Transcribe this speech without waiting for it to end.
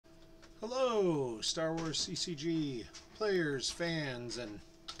Hello, Star Wars CCG players, fans, and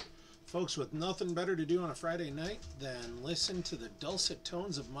folks with nothing better to do on a Friday night than listen to the dulcet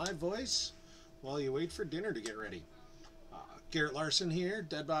tones of my voice while you wait for dinner to get ready. Garrett Larson here,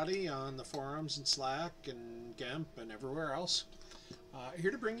 Dead Body on the forums and Slack and GEMP and everywhere else.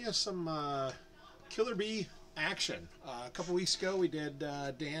 Here to bring you some Killer Bee action. A couple weeks ago we did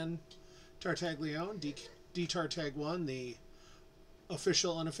Dan Tartaglione, D Tartag 1, the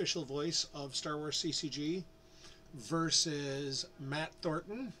official unofficial voice of Star Wars CCG, versus Matt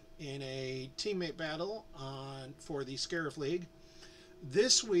Thornton in a teammate battle for the Scarif League.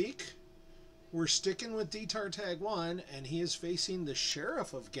 This week we're sticking with D Tartag 1, and he is facing the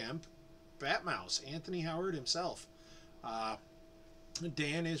Sheriff of Gemp, Batmouse, Anthony Howard himself.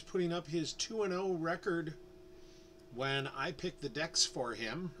 Dan is putting up his 2-0 record when I picked the decks for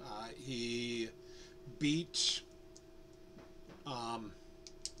him. He beat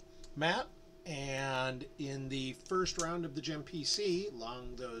Matt, and in the first round of the Gem PC,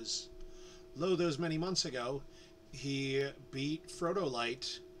 those many months ago, he beat Frodo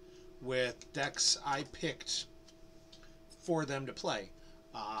Light with decks I picked for them to play.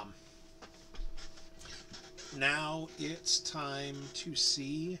 Now it's time to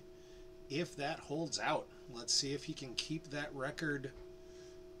see if that holds out. Let's see if he can keep that record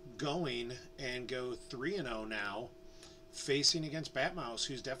going and go 3-0 now, facing against Batmouse,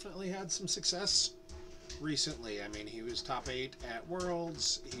 who's definitely had some success recently. I mean, he was top 8 at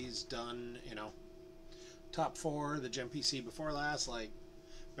Worlds. He's done, top 4 the Gem PC before last. Like,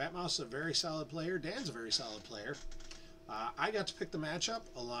 Batmouse is a very solid player. Dan's a very solid player. I got to pick the matchup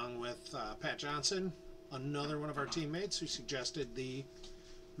along with Pat Johnson, another one of our teammates who suggested the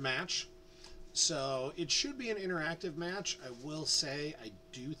match. So it should be an interactive match. I will say I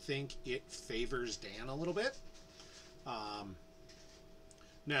do think it favors Dan a little bit.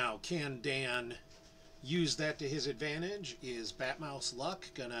 Now, can Dan use that to his advantage? Is Batmouse luck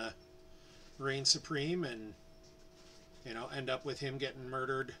gonna reign supreme and end up with him getting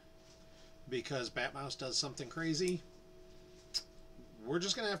murdered because Batmouse does something crazy? We're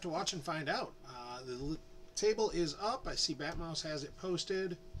just gonna have to watch and find out. The table is up. I see Batmouse has it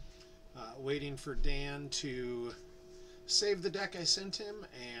posted, waiting for Dan to save the deck I sent him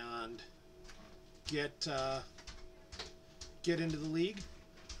and get into the league.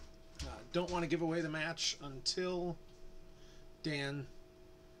 Don't want to give away the match until Dan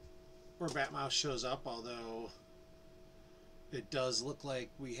or Batmouse shows up, although it does look like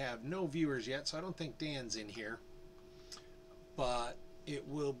we have no viewers yet, so I don't think Dan's in here. But it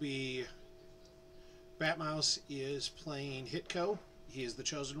will be Batmouse is playing HITCO. He is the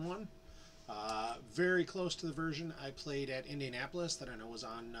chosen one. Very close to the version I played at Indianapolis that I know was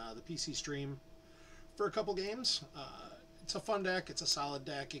on the PC stream for a couple games. It's a fun deck. It's a solid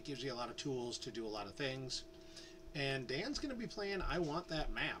deck. It gives you a lot of tools to do a lot of things. And Dan's going to be playing I Want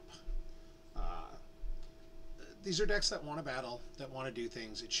That Map. These are decks that want to battle, that want to do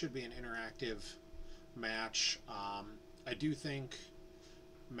things. It should be an interactive match. I do think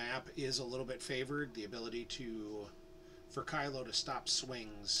map is a little bit favored. The ability for Kylo to stop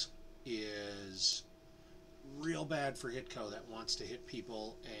swings is real bad for HITCO that wants to hit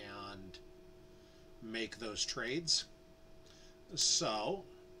people and make those trades. So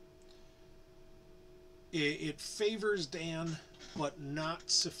it favors Dan, but not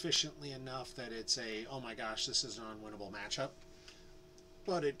sufficiently enough that it's oh my gosh, this is an unwinnable matchup.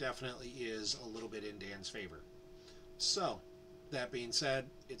 But it definitely is a little bit in Dan's favor. So that being said,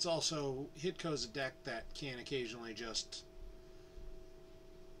 it's also HITCO's a deck that can occasionally just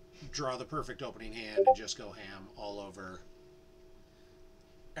draw the perfect opening hand and just go ham all over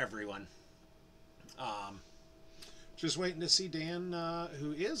everyone. Just waiting to see Dan,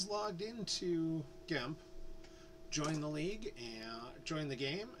 who is logged into GEMP, join the league and join the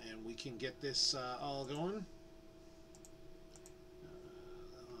game, and we can get this all going.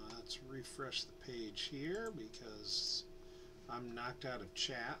 Let's refresh the page here because I'm knocked out of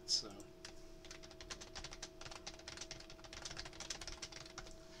chat. So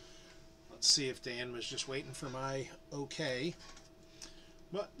let's see if Dan was just waiting for my okay.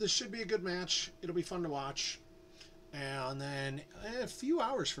 But this should be a good match. It'll be fun to watch. And then a few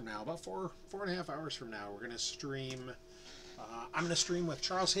hours from now, about four and a half hours from now, we're going to stream. I'm going to stream with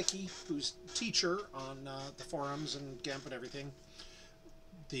Charles Hickey, who's teacher on the forums and GEMP and everything.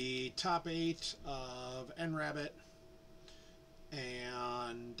 The top 8 of N-Rabbit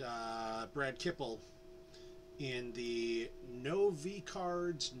and Brad Kipple in the no V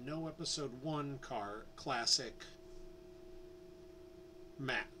cards, no episode 1 classic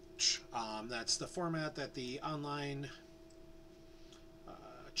match. That's the format that the online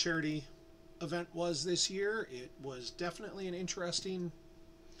charity event was this year. It was definitely an interesting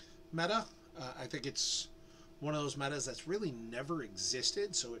meta. I think it's one of those metas that's really never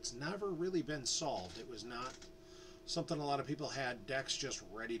existed, so it's never really been solved. It was not something a lot of people had decks just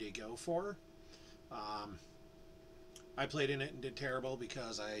ready to go for. I played in it and did terrible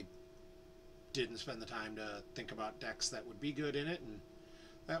because I didn't spend the time to think about decks that would be good in it, and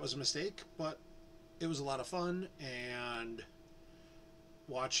that was a mistake, but it was a lot of fun. And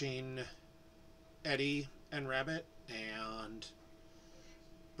watching Eddie and Rabbit and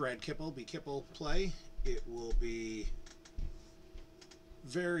Brad Kipple be Kipple play, it will be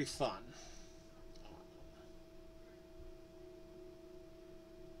very fun.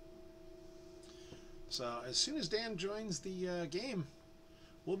 So as soon as Dan joins the game,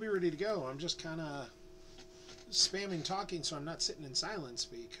 we'll be ready to go. I'm just kind of spamming talking so I'm not sitting in silence,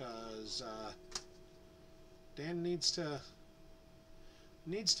 because Dan needs to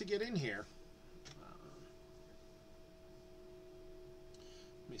get in here.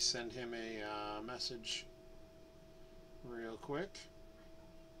 Let me send him a message real quick.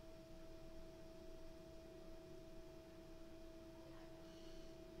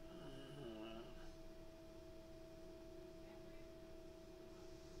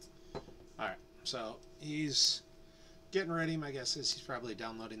 Alright, so he's getting ready. My guess is he's probably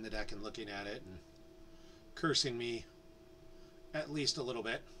downloading the deck and looking at it and cursing me at least a little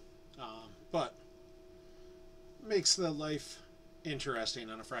bit. But makes the life interesting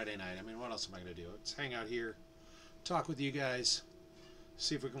on a Friday night. I mean, what else am I going to do? Let's hang out here, talk with you guys,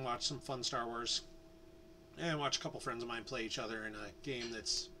 see if we can watch some fun Star Wars, and watch a couple friends of mine play each other in a game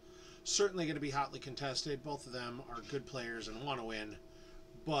that's certainly going to be hotly contested. Both of them are good players and want to win,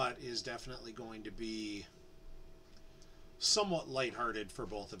 but is definitely going to be somewhat lighthearted for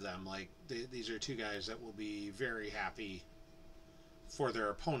both of them. Like, these are two guys that will be very happy for their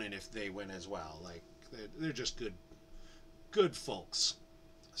opponent if they win as well. Like, they're just good folks.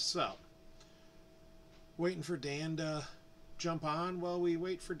 So, waiting for Dan to jump on while we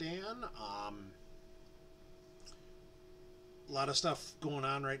wait for Dan. A lot of stuff going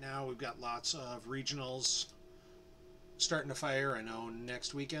on right now. We've got lots of regionals starting to fire. I know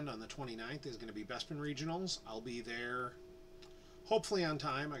next weekend on the 29th is going to be Bespin Regionals. I'll be there hopefully on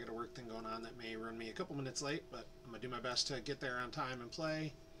time. I got a work thing going on that may run me a couple minutes late, but I'm going to do my best to get there on time and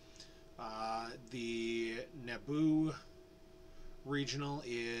play. The Naboo Regional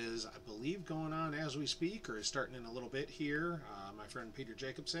is, I believe, going on as we speak, or is starting in a little bit here. My friend Peter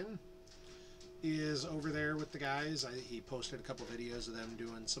Jacobson is over there with the guys. He posted a couple videos of them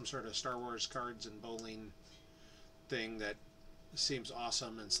doing some sort of Star Wars cards and bowling thing that seems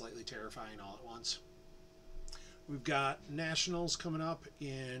awesome and slightly terrifying all at once. We've got Nationals coming up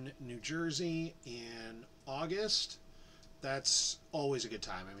in New Jersey in August. That's always a good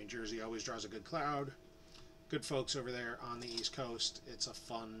time. I mean, Jersey always draws a good crowd. Good folks over there on the East Coast. It's a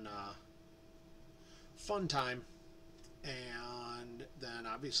fun time. And then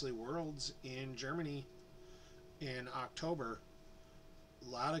obviously Worlds in Germany in October. A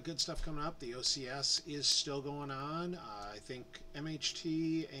lot of good stuff coming up. The OCS is still going on. I think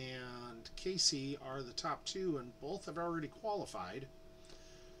MHT and KC are the top two, and both have already qualified.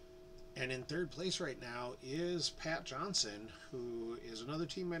 And in third place right now is Pat Johnson, who is another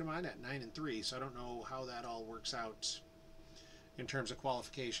teammate of mine at 9-3. So I don't know how that all works out in terms of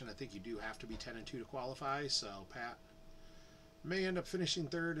qualification. I think you do have to be 10-2 to qualify. So Pat may end up finishing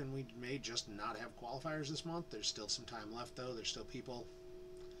third, and we may just not have qualifiers this month. There's still some time left, though. There's still people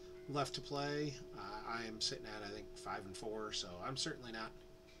left to play. I am sitting at, I think, 5-4, so I'm certainly not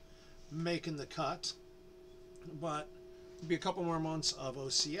making the cut. But it'll be a couple more months of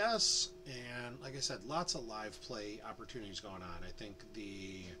OCS, and like I said, lots of live play opportunities going on. I think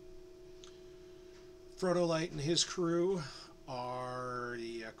the Frodo Light and his crew are,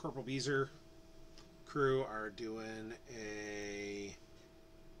 the Corporal Beezer crew are doing a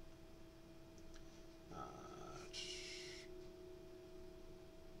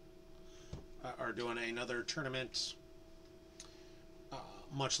another tournament,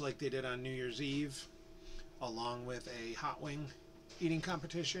 much like they did on New Year's Eve, along with a hot wing eating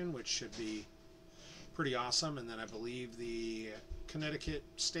competition, which should be pretty awesome. And then I believe the Connecticut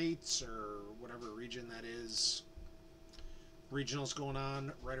states, or whatever region that is, regionals going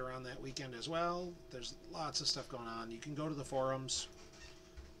on right around that weekend as well. There's lots of stuff going on. You can go to the forums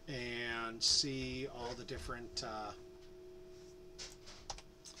and see all the different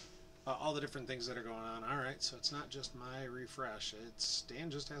things that are going on. All right, so it's not just my refresh. It's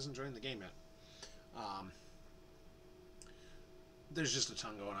Dan just hasn't joined the game yet. There's just a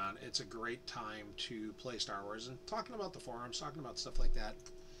ton going on. It's a great time to play Star Wars, and talking about the forums, talking about stuff like that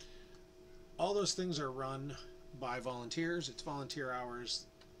All those things are run by volunteers. It's volunteer hours,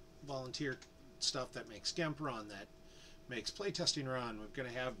 volunteer stuff that makes GEMP run, that makes playtesting run. We're going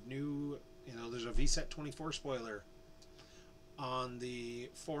to have new, there's a VSET 24 spoiler on the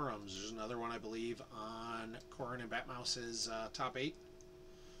forums. There's another one, I believe, on Corin and Batmouse's Top 8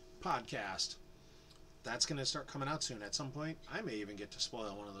 podcast. That's going to start coming out soon. At some point, I may even get to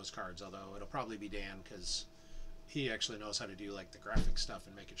spoil one of those cards, although it'll probably be Dan, because he actually knows how to do like the graphic stuff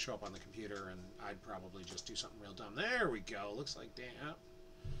and make it show up on the computer, and I'd probably just do something real dumb. There we go. Looks like Dan. Oh.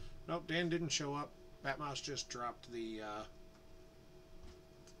 Nope, Dan didn't show up. Batmouse just dropped the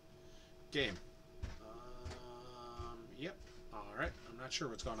game. Yep. Alright. I'm not sure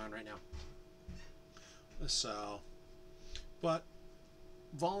what's going on right now. So, but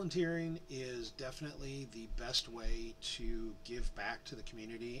volunteering is definitely the best way to give back to the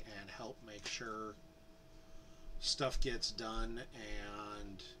community and help make sure stuff gets done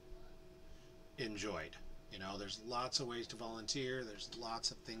and enjoyed. There's lots of ways to volunteer. There's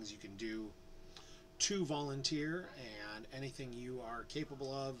lots of things you can do to volunteer, and anything you are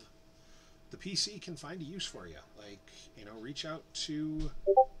capable of, the PC can find a use for you. Like, reach out to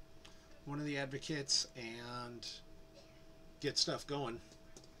one of the advocates and get stuff going.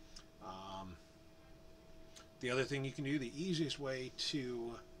 The other thing you can do, the easiest way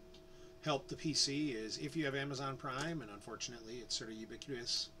to help the PC, is if you have Amazon Prime, and unfortunately it's sort of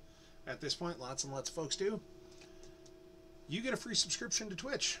ubiquitous at this point, lots and lots of folks do, you get a free subscription to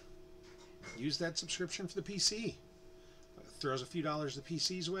Twitch. Use that subscription for the PC. Throws a few dollars the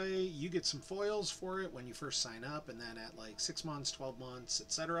PC's way. You get some foils for it when you first sign up, and then at like 6 months, 12 months,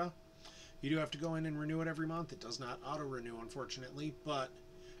 etc. You do have to go in and renew it every month. It does not auto-renew, unfortunately, but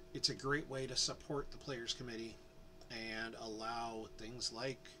it's a great way to support the Players Committee and allow things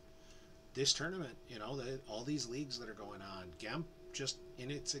like this tournament, all these leagues that are going on. GEMP, just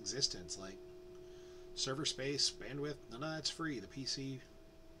in its existence, like server space, bandwidth, none of that's free. The PC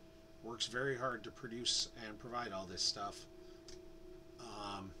works very hard to produce and provide all this stuff.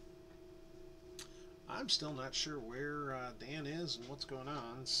 I'm still not sure where Dan is and what's going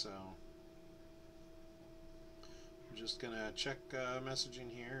on, so I'm just gonna check messaging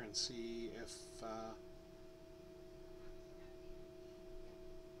here and see if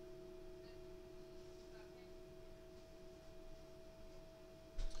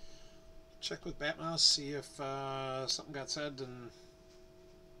check with Batmouse, see if something got said and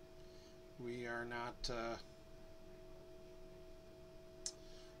we are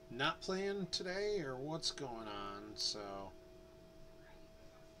not playing today, or what's going on. So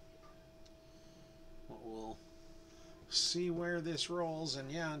we'll see where this rolls,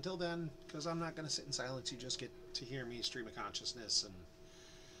 and yeah, until then, because I'm not going to sit in silence, you just get to hear me stream of consciousness, and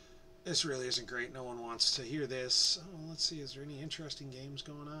this really isn't great. No one wants to hear this. Oh, let's see, is there any interesting games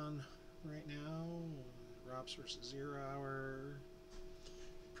going on right now? Rops versus Zero Hour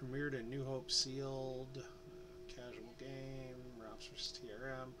premiered a New Hope sealed, casual game. Rops versus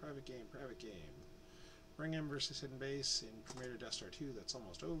TRM, private game. Ring M versus Hidden Base in premiered Death Star 2, that's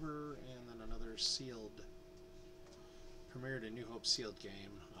almost over, and then another sealed, premiered a New Hope sealed game.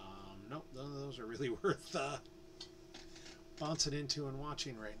 Nope, none of those are really worth bouncing into and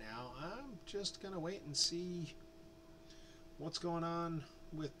watching right now. I'm just gonna wait and see what's going on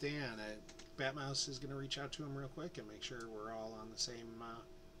with Dan. Batmouse is gonna reach out to him real quick and make sure we're all on the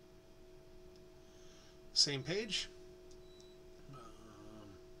same page.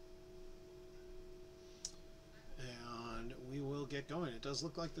 And we will get going. It does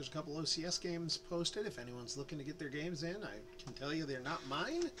look like there's a couple OCS games posted. If anyone's looking to get their games in, I can tell you they're not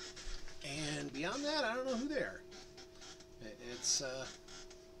mine. And beyond that, I don't know who they are. It's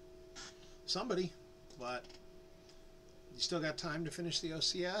somebody, but you still got time to finish the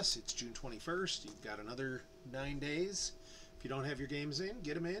OCS. It's June 21st. You've got another 9 days. If you don't have your games in,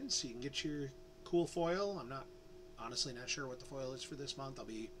 get them in so you can get your cool foil. I'm honestly not sure what the foil is for this month. I'll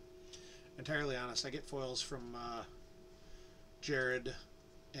be entirely honest. I get foils from Jared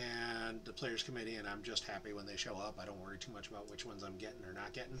and the Players Committee, and I'm just happy when they show up. I don't worry too much about which ones I'm getting or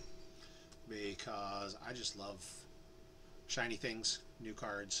not getting, because I just love shiny things, new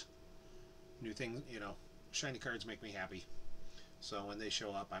cards, new things. Shiny cards make me happy. So when they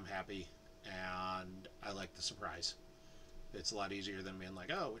show up, I'm happy, and I like the surprise. It's a lot easier than being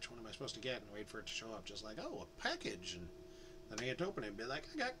like, oh, which one am I supposed to get, and wait for it to show up. Just like, oh, a package, and then I get to open it and be like,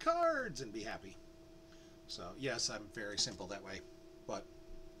 I got cards, and be happy. So yes, I'm very simple that way, but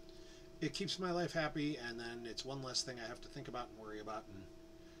it keeps my life happy, and then it's one less thing I have to think about and worry about and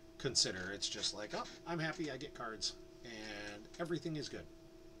consider. It's just like, oh, I'm happy, I get cards, and everything is good.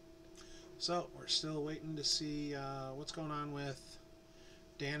 So we're still waiting to see what's going on with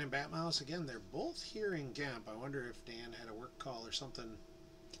Dan and Batmouse, again, they're both here in Gamp. I wonder if Dan had a work call or something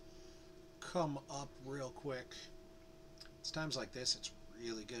come up real quick. It's times like this, it's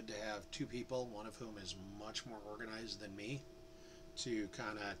really good to have two people, one of whom is much more organized than me, to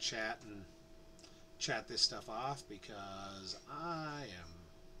kind of chat this stuff off, because I am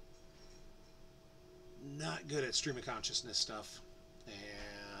not good at stream of consciousness stuff,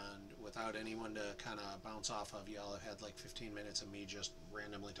 and without anyone to kind of bounce off of, y'all have had like 15 minutes of me just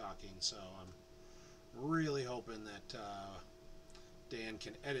randomly talking, so I'm really hoping that Dan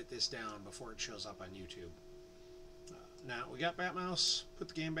can edit this down before it shows up on YouTube. Now we got Batmouse, put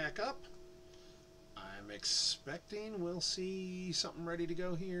the game back up. I'm expecting we'll see something ready to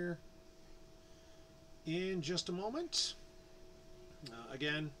go here in just a moment.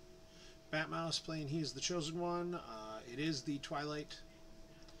 Again, Batmouse playing He's the Chosen One. It is the Twilight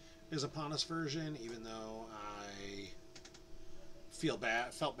is Upon Us version, even though I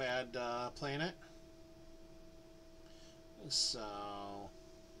felt bad playing it. So,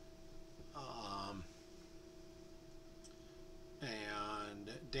 and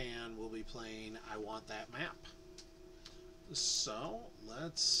Dan will be playing I Want That Map. So,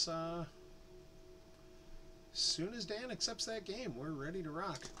 let's, as soon as Dan accepts that game, we're ready to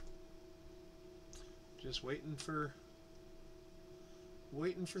rock. Just waiting for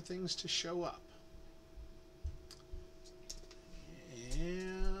things to show up.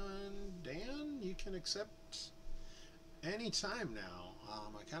 And Dan, you can accept any time now.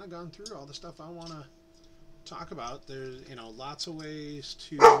 I kind of gone through all the stuff I want to talk about. There's, you know, lots of ways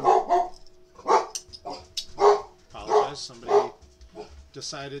to apologize. Somebody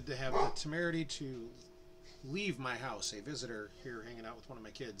decided to have the temerity to leave my house. A visitor here hanging out with one of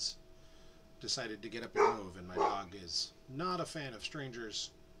my kids decided to get up and move, and my dog is not a fan of strangers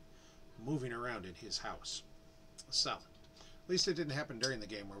moving around in his house. So, at least it didn't happen during the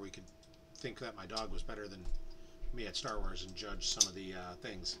game where we could think that my dog was better than me at Star Wars and judge some of the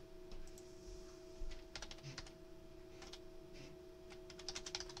things.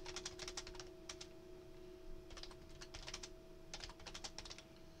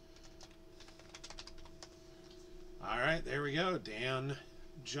 Alright, there we go. Dan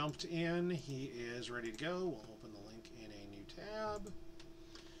jumped in. He is ready to go. We'll open the link in a new tab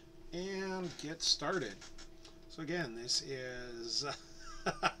and get started. So again, this is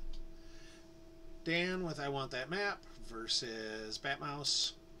Dan with I Want That Map versus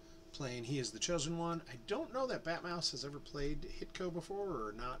Batmouse playing He Is the Chosen One. I don't know that Batmouse has ever played HITCO before,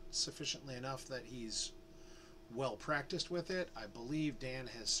 or not sufficiently enough that he's well practiced with it. I believe Dan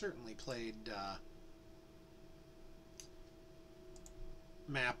has certainly played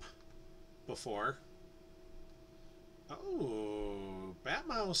Map before. Oh,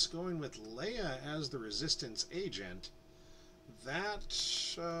 Batmouse going with Leia as the Resistance agent. That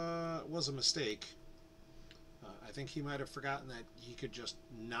was a mistake. I think he might have forgotten that he could just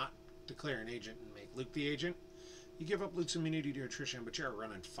not declare an agent and make Luke the agent. You give up Luke's immunity to attrition, but you're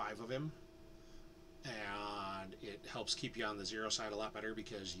running 5 of him. And it helps keep you on the 0 side a lot better,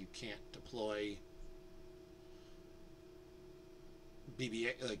 because you can't deploy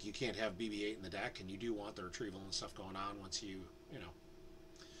BB-8, like you can't have BB-8 in the deck, and you do want the retrieval and stuff going on once you know.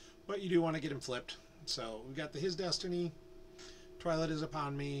 But you do want to get him flipped. So we've got the His Destiny, Twilight is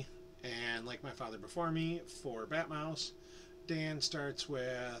Upon Me, and Like My Father Before Me for Batmouse. Dan starts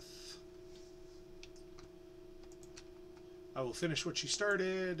with I Will Finish What You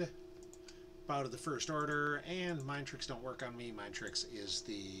Started, Bow to the First Order, and Mind Tricks Don't Work on Me. Mind Tricks is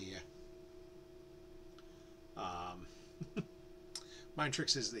the Mind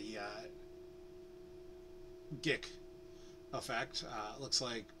Tricks is the Gick effect. Looks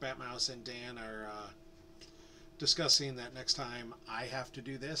like Batmouse and Dan are discussing that next time I have to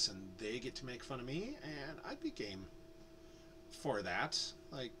do this and they get to make fun of me, and I'd be game for that.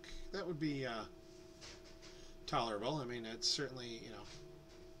 Like, that would be tolerable. I mean, it's certainly, you know,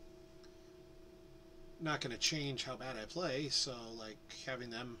 not going to change how bad I play, so, like, having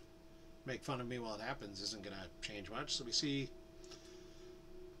them make fun of me while it happens isn't going to change much. So we see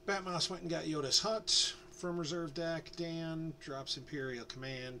Batmouse went and got Yoda's Hut from reserve deck. Dan drops Imperial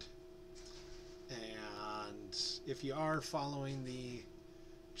Command. And if you are following the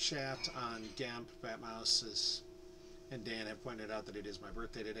chat on Gamp, Batmouse and Dan have pointed out that it is my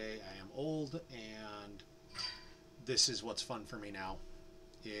birthday today. I am old, and this is what's fun for me now,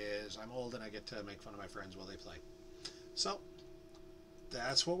 is I'm old and I get to make fun of my friends while they play. So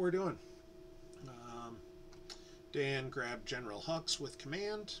that's what we're doing. Dan grabbed General Hux with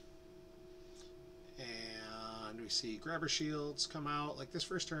command, and we see grabber shields come out. Like, this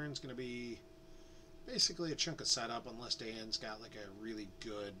first turn is going to be basically a chunk of setup unless Dan's got like a really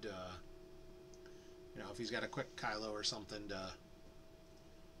good, you know, if he's got a quick Kylo or something to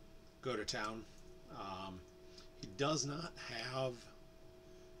go to town. He does not have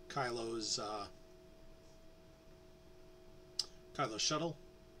Kylo's shuttle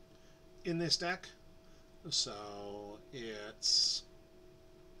in this deck, so it's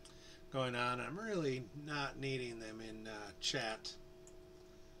going on. I'm really not needing them in chat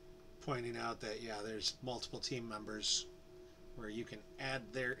pointing out that, yeah, there's multiple team members where you can add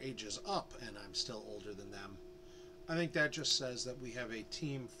their ages up and I'm still older than them. I think that just says that we have a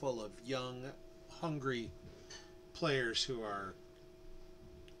team full of young, hungry players who are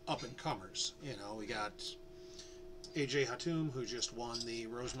up and comers. You know, we got AJ Hatum, who just won the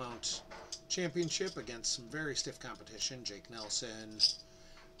Rosemount Championship against some very stiff competition. Jake Nelson,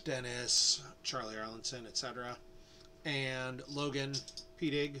 Dennis, Charlie Arlinson, etc. And Logan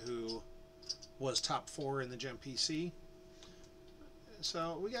Pedig, who was top 4 in the Gem PC.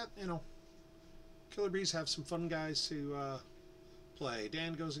 So we got, you know, Killer Bees have some fun guys to play.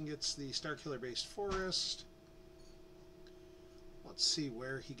 Dan goes and gets the Star Killer based Forest. Let's see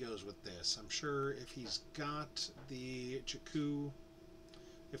where he goes with this. I'm sure if he's got the Jakku,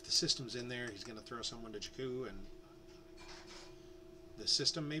 if the system's in there, he's going to throw someone to Jakku, and the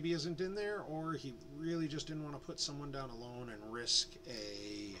system maybe isn't in there, or he really just didn't want to put someone down alone and risk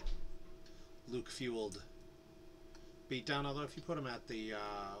a Luke-fueled beatdown. Although if you put him at the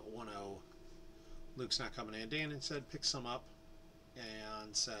 1-0, Luke's not coming in. Dan instead picks some up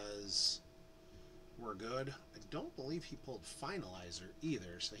and says, we're good. I don't believe he pulled Finalizer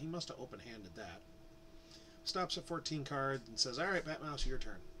either, so he must have open-handed that. Stops at 14 cards and says, alright, Batmouse, your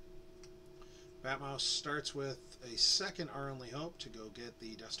turn. Batmouse starts with a second Our Only Hope to go get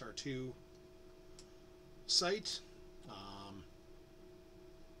the Death Star 2 site.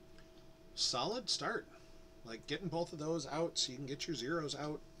 Solid start. Like, getting both of those out so you can get your zeros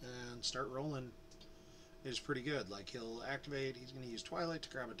out and start rolling is pretty good. Like, he'll activate, he's going to use Twilight to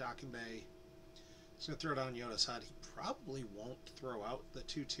grab a docking bay. He's going to throw down Yoda's Hut. He probably won't throw out the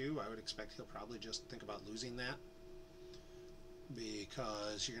 2-2. I would expect he'll probably just think about losing that,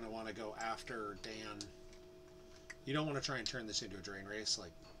 because you're going to want to go after Dan. You don't want to try and turn this into a drain race.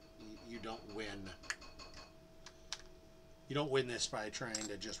 Like, you don't win. You don't win this by trying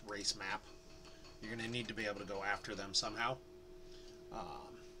to just race map. You're going to need to be able to go after them somehow.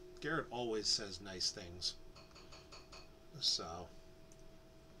 Garrett always says nice things. So,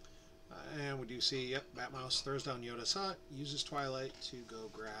 and we do see, yep, Batmouse throws down Yoda's Hut, uses Twilight to go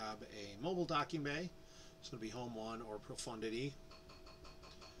grab a mobile docking bay. So it'll be Home 1 or Profundity.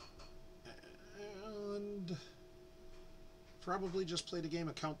 And probably just played a game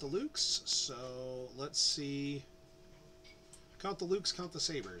of Count the Lukes. So let's see. Count the Lukes, count the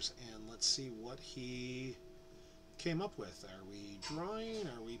Sabers, and let's see what he came up with. Are we drawing?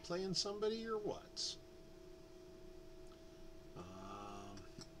 Are we playing somebody or what?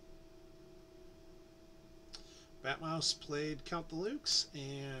 Batmouse played Count the Lukes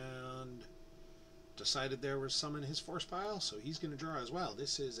and decided there was some in his force pile, so he's going to draw as well.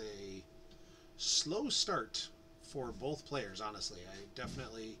 This is a slow start for both players, honestly. I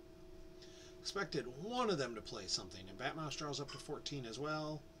definitely expected one of them to play something, and Batmouse draws up to 14 as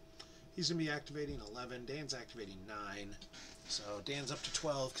well. He's going to be activating 11. Dan's activating 9. So Dan's up to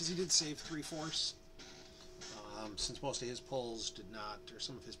 12 because he did save 3 force. Since most of his pulls did not, or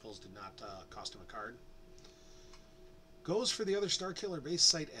some of his pulls did not cost him a card. Goes for the other Star Killer base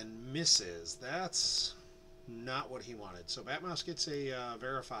site and misses. That's not what he wanted. So Batmouse gets a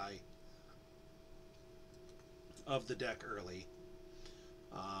verify of the deck early.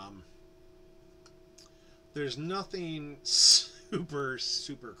 There's nothing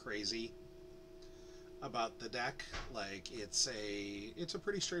super crazy about the deck. Like, it's a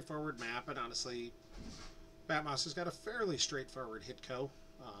pretty straightforward map, and honestly, Batmouse has got a fairly straightforward HITCO.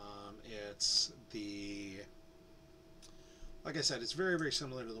 It's the, like I said, it's very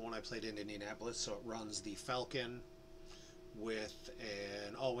similar to the one I played in Indianapolis. So it runs the Falcon with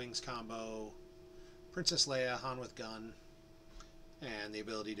an all-wings combo, Princess Leia, Han with gun, and the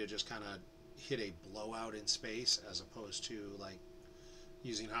ability to just kind of hit a blowout in space, as opposed to like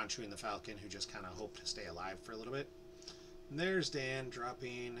using Han chewing the Falcon, who just kind of hope to stay alive for a little bit. And there's Dan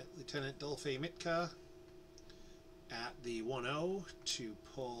dropping Lieutenant Dolphy Mitka at the 1-0 to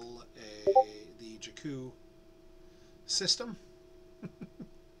pull the Jakku system.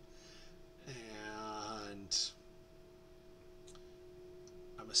 And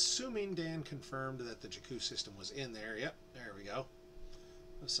I'm assuming Dan confirmed that the Jakku system was in there. Yep, there we go.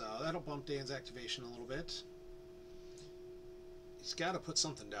 So that'll bump Dan's activation a little bit. He's got to put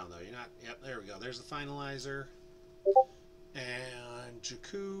something down, though. You're not... Yep, there we go. There's the finalizer. And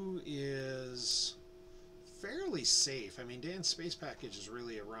Jakku is fairly safe. I mean, Dan's space package is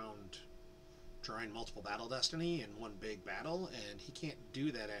really around drawing multiple battle destiny in one big battle, and he can't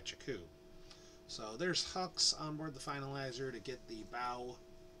do that at Jakku. So there's Hux on board the finalizer to get the bow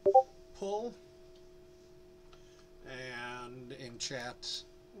pull. And in chat,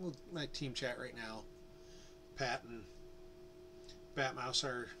 well, my team chat right now, Pat and Batmouse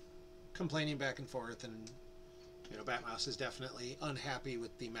are complaining back and forth, and you know, Batmouse is definitely unhappy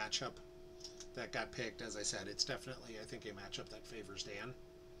with the matchup that got picked. As I said, it's definitely, I think, a matchup that favors Dan.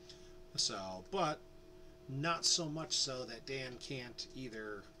 So, but not so much so that Dan can't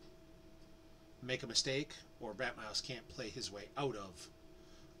either make a mistake or Batmouse can't play his way out of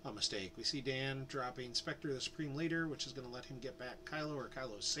a mistake. We see Dan dropping Spectre, the Supreme Leader, which is going to let him get back Kylo or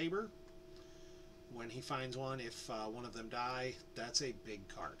Kylo's Saber. When he finds one, if one of them die, that's a big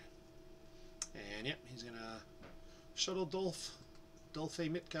card. And yep, he's going to shuttle Dolphe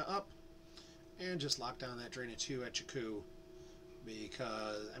Mitka up and just lock down that Drain of 2 at Jakku.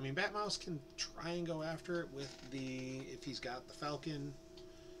 Because, I mean, Batmouse can try and go after it with the, if he's got the Falcon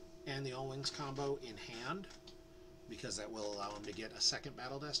and the All-Wings combo in hand, because that will allow him to get a second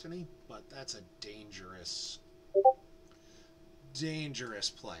Battle Destiny, but that's a dangerous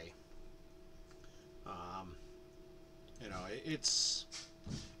play. You know, it's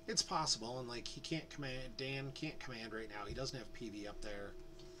possible, and like, he can't command, Dan can't command right now. He doesn't have PV up there.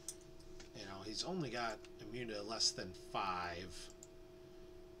 You know, he's only got immune to less than 5.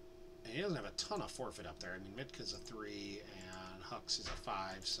 And he doesn't have a ton of forfeit up there. I mean, Mitka's a 3 and Hux is a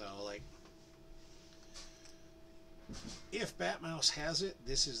 5. So, like, if Batmouse has it,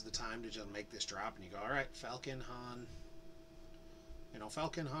 this is the time to just make this drop. And you go, all right, Falcon, Han. You know,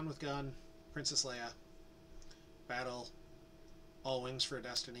 Falcon, Han with gun, Princess Leia, battle, all wings for a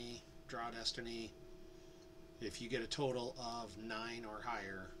destiny, draw destiny. If you get a total of 9 or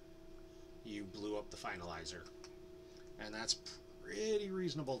higher, you blew up the finalizer. And that's pretty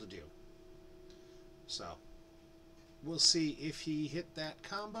reasonable to do. So, we'll see if he hit that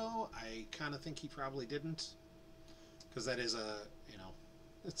combo. I kind of think he probably didn't. Because that is a, you know,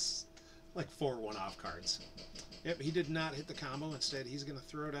 it's like 4 one-off cards. Yep, he did not hit the combo. Instead, he's going to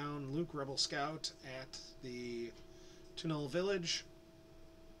throw down Luke Rebel Scout at the Tunnel Village.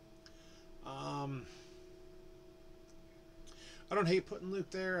 I don't hate putting Luke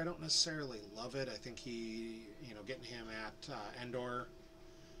there. I don't necessarily love it. I think he, you know, getting him at Endor,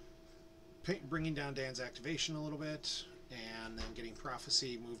 bringing down Dan's activation a little bit, and then getting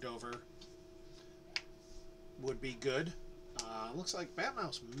Prophecy moved over would be good. Looks like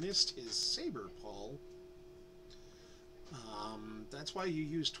Batmouse missed his Saber pull. That's why you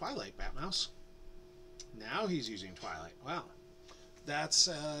use Twilight, Batmouse. Now he's using Twilight. Wow. That's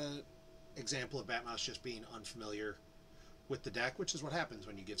an example of Batmouse just being unfamiliar with the deck, which is what happens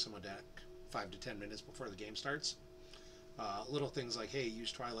when you give someone a deck 5 to 10 minutes before the game starts. Little things like, hey,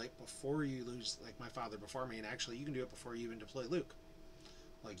 use Twilight before you lose, like my father before me, and actually you can do it before you even deploy Luke.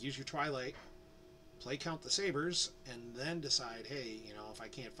 Like, use your Twilight, play count the sabers, and then decide, hey, you know, if I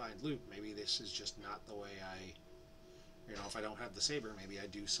can't find Luke, maybe this is just not the way I, you know, if I don't have the saber, maybe I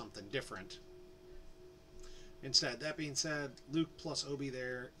do something different. Instead, that being said, Luke plus Obi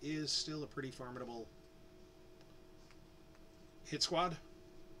there is still a pretty formidable hit squad,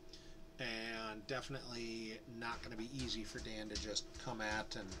 and definitely not going to be easy for Dan to just come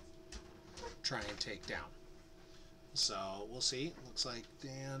at and try and take down. So we'll see. Looks like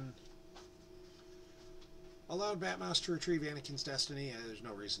Dan allowed Batmouse to retrieve Anakin's destiny. There's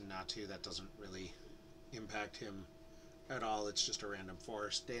no reason not to. That doesn't really impact him at all. It's just a random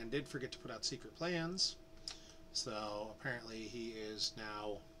force. Dan did forget to put out secret plans, so apparently he is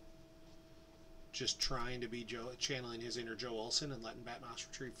now just trying to be channeling his inner Joe Olsen and letting Batmouse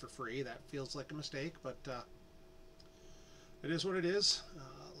retrieve for free. That feels like a mistake, but it is what it is.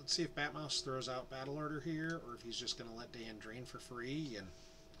 Let's see if Batmouse throws out Battle Order here, or if he's just going to let Dan drain for free. And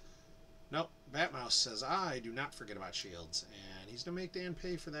nope, Batmouse says, I do not forget about shields, and he's going to make Dan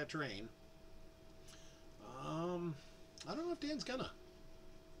pay for that drain. I don't know if Dan's gonna.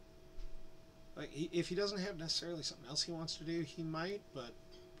 Like, if he doesn't have necessarily something else he wants to do, he might, but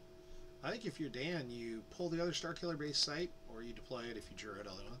I think if you're Dan, you pull the other Starkiller base site, or you deploy it if you drew it,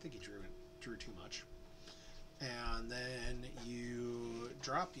 although I don't think he drew too much. And then you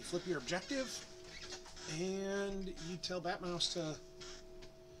drop, you flip your objective, and you tell Batmouse to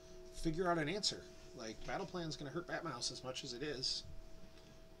figure out an answer. Like, battle plan is going to hurt Batmouse as much as it is,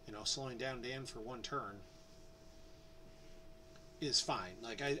 you know, slowing down Dan for 1 turn is fine.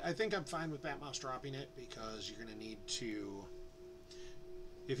 Like, I think I'm fine with Batmouse dropping it, because you're going to need to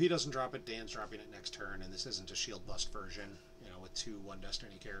If he doesn't drop it, Dan's dropping it next turn, and this isn't a shield bust version, you know, with 2 One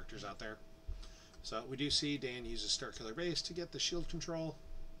Destiny characters out there. So we do see Dan uses Starkiller Base to get the shield control.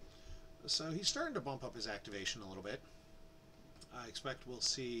 So he's starting to bump up his activation a little bit. I expect we'll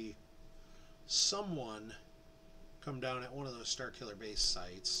see someone come down at one of those Starkiller Base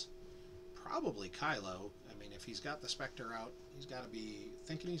sites. Probably Kylo. I mean, if he's got the Spectre out, he's got to be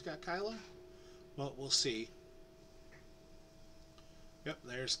thinking he's got Kylo. Well, we'll see. Yep,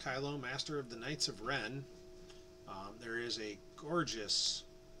 there's Kylo, Master of the Knights of Ren. There is a gorgeous,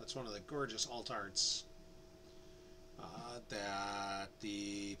 that's one of the gorgeous alt arts that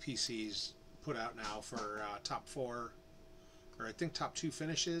the PCs put out now for top 4, or I think top 2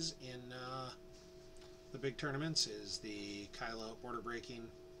 finishes in the big tournaments is the Kylo border breaking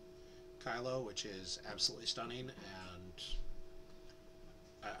Kylo, which is absolutely stunning.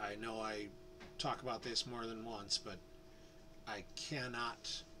 And I know I talk about this more than once, but I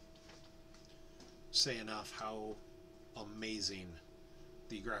cannot say enough how amazing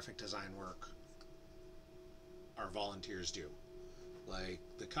the graphic design work our volunteers do. Like,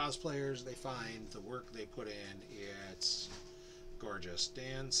 the cosplayers they find, the work they put in, it's gorgeous.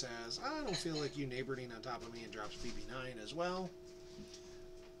 Dan says, I don't feel like you neighboring on top of me, and drops BB9 as well.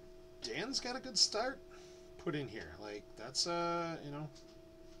 Dan's got a good start put in here. Like, that's, you know.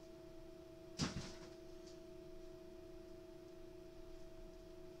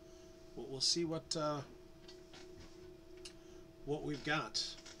 We'll see what we've got.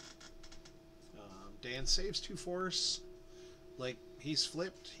 Dan saves 2 force. Like, he's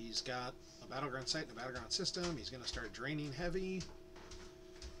flipped. He's got a battleground site and a battleground system. He's going to start draining heavy.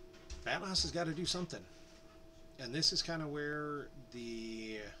 Batmouse has got to do something. And this is kind of where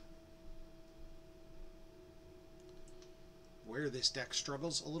this deck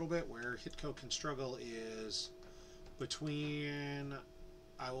struggles a little bit, where HITCO can struggle is between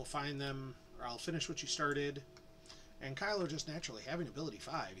I will find them, or I'll finish what you started, and Kylo just naturally having ability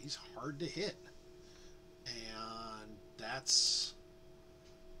 5. He's hard to hit. And that's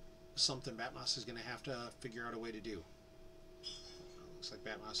something Batmouse is going to have to figure out a way to do. Looks like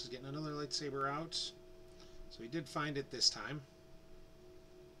Batmouse is getting another lightsaber out. So he did find it this time.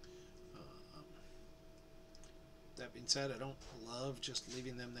 That being said, I don't love just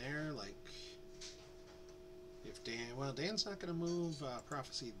leaving them there. Like, if Dan, well, Dan's not going to move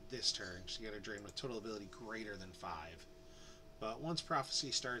Prophecy this turn. So you got to drain with total ability greater than 5. But once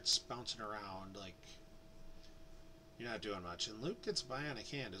Prophecy starts bouncing around, like, you're not doing much. And Luke gets Bionic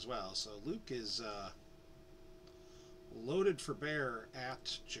Hand as well. So Luke is loaded for bear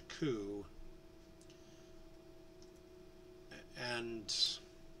at Jakku. And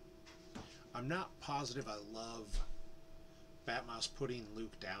I'm not positive I love Batmouse putting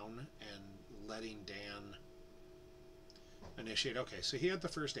Luke down and letting Dan initiate. Okay, so he had the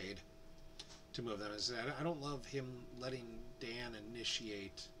first aid to move them. I don't love him letting Dan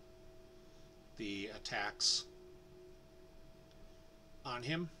initiate the attacks on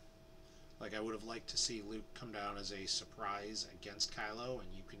him. Like, I would have liked to see Luke come down as a surprise against Kylo, and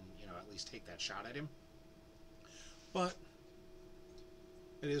you can, you know, at least take that shot at him. But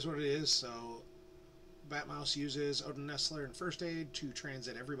it is what it is. So Batmouse uses Odin Nestler and first aid to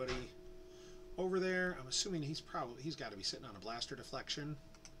transit everybody over there. I'm assuming he's got to be sitting on a blaster deflection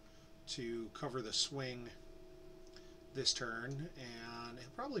to cover the swing this turn, and he'll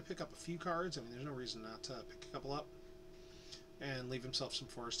probably pick up a few cards. I mean, there's no reason not to pick a couple up and leave himself some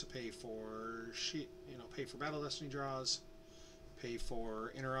force to pay for pay for Battle Destiny draws, pay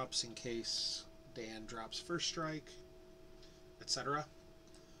for interrupts in case Dan drops first strike, etc.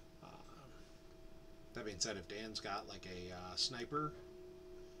 That being said, if Dan's got like a sniper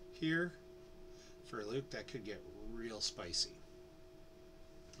here for Luke, that could get real spicy.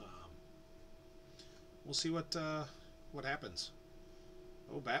 We'll see what happens.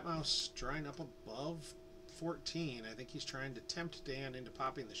 Oh, Batmouse drawing up above 14. I think he's trying to tempt Dan into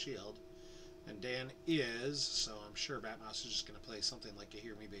popping the shield, and Dan is, so I'm sure Batmouse is just going to play something like a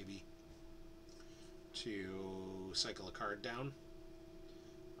Hear Me Baby to cycle a card down.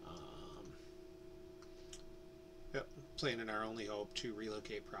 Yep, playing in our only hope to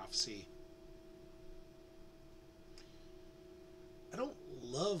relocate Prophecy. I don't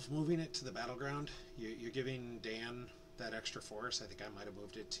love moving it to the battleground. You're giving Dan that extra force. I think I might have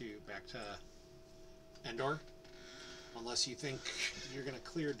moved it back to Endor. Unless you think you're going to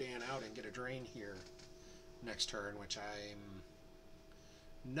clear Dan out and get a drain here next turn, which I'm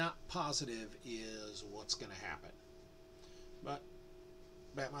not positive is what's going to happen. But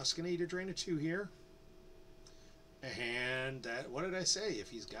Batmouse is going to eat a drain of 2 here. And what did I say?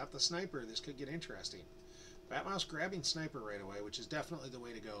 If he's got the sniper, this could get interesting. Batmouse grabbing Sniper right away, which is definitely the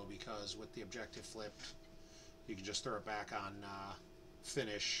way to go, because with the objective flipped, you can just throw it back on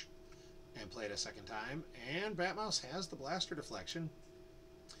finish and play it a second time. And Batmouse has the blaster deflection,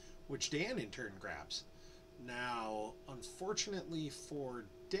 which Dan in turn grabs. Now, unfortunately for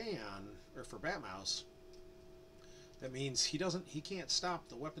Dan, or for Batmouse, that means he can't stop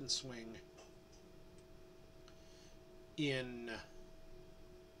the weapon swing in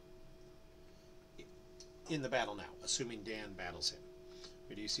the battle now, assuming Dan battles him.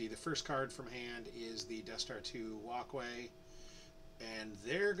 But you see the first card from hand is the Death Star 2 Walkway, and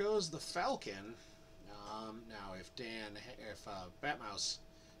there goes the Falcon. Now, if Batmouse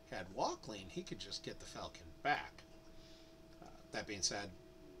had Walkling, he could just get the Falcon back. That being said,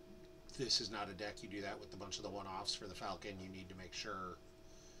 this is not a deck you do that with a bunch of the one-offs for the Falcon. You need to make sure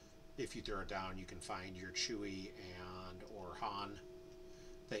if you throw it down, you can find your Chewie and or Han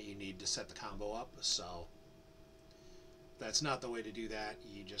that you need to set the combo up. So that's not the way to do that.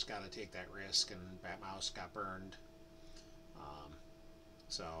 You just got to take that risk, and Batmouse got burned.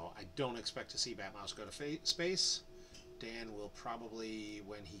 So I don't expect to see Batmouse go to space. Dan will probably,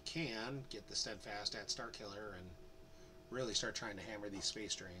 when he can, get the Steadfast at Starkiller and really start trying to hammer these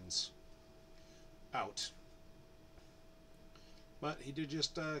space drains out. But he did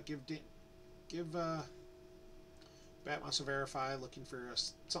just give Batmouse a verify, looking for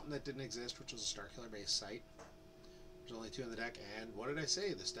something that didn't exist, which was a Starkiller base site. There's only 2 in the deck, and what did I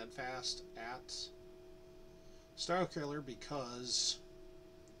say? The Steadfast at Starkiller, because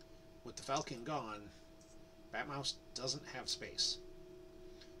with the Falcon gone, Batmouse doesn't have space.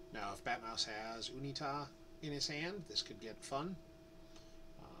 Now, if Batmouse has Unita in his hand, this could get fun.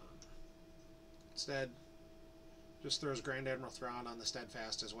 Instead, just throws Grand Admiral Thrawn on the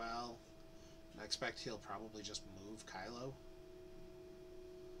Steadfast as well. I expect he'll probably just move Kylo.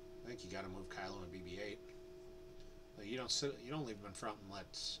 I think you got to move Kylo and BB-8. You don't leave him in front and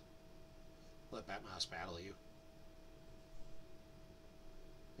let Batmouse battle you.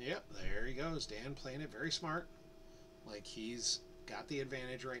 Yep, there he goes. Dan playing it very smart. Like, he's got the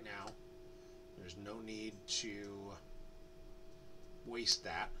advantage right now. There's no need to waste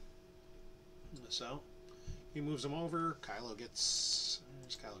that. So, he moves him over. Kylo gets...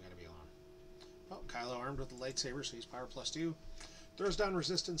 Where's Kylo going to be alone? Oh, Kylo armed with the lightsaber, so he's power +2. Throws down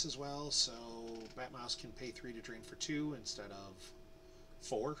resistance as well, so Batmouse can pay 3 to drain for 2 instead of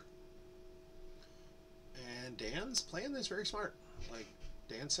 4. And Dan's playing this very smart. Like,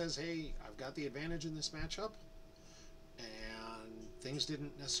 Dan says, hey, I've got the advantage in this matchup, and things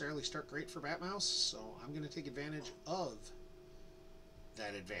didn't necessarily start great for Batmouse, so I'm going to take advantage of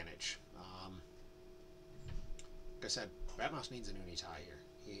that advantage. Like I said, Batmouse needs an Unita here.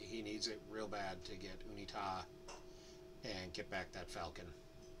 He needs it real bad to get Unita and get back that Falcon.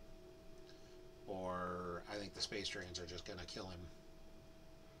 Or I think the space drains are just going to kill him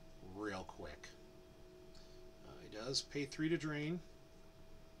real quick. He does pay 3 to drain.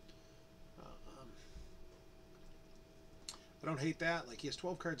 I don't hate that. Like, he has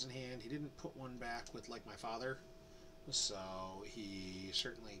 12 cards in hand. He didn't put one back with, like, my father. So he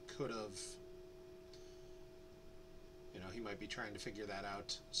certainly could have... You know, he might be trying to figure that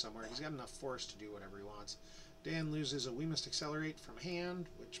out somewhere. He's got enough force to do whatever he wants. Dan loses a We Must Accelerate from hand,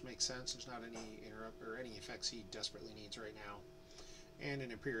 which makes sense. There's not any interrupt or any effects he desperately needs right now. And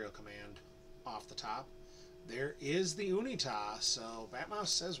an Imperial Command off the top. There is the Unita, so Batmouse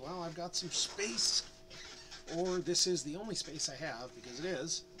says, well, I've got some space. Or this is the only space I have, because it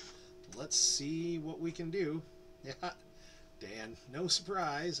is. Let's see what we can do. Yeah, Dan, no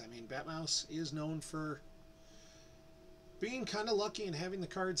surprise. I mean, Batmouse is known for being kind of lucky and having the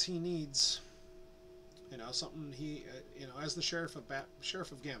cards he needs. You know, something he, you know, as the Sheriff of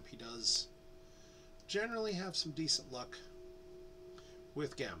Gemp, he does generally have some decent luck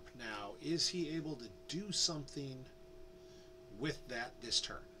with Gemp. Now, is he able to do something with that this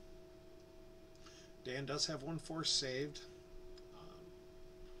turn? Dan does have 1 force saved.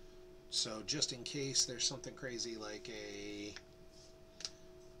 So just in case there's something crazy like a,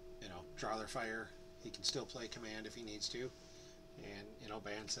 you know, draw their fire, he can still play command if he needs to. And, you know,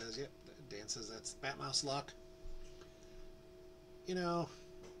 Dan says, yep, Dan says that's Batmouse luck. You know,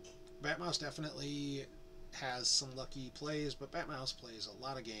 Batmouse definitely has some lucky plays, but Batmouse plays a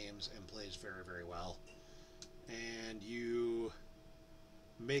lot of games and plays very, very well. And you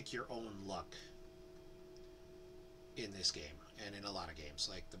make your own luck in this game and in a lot of games.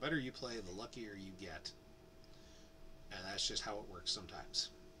 Like, the better you play, the luckier you get. And that's just how it works sometimes.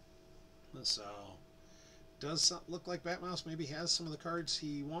 So, does look like Batmouse maybe has some of the cards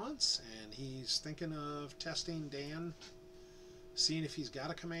he wants, and he's thinking of testing Dan, seeing if he's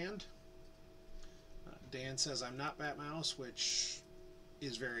got a command. Dan says I'm not Batmouse, which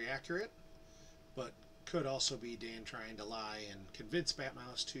is very accurate, but could also be Dan trying to lie and convince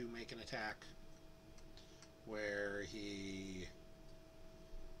Batmouse to make an attack where he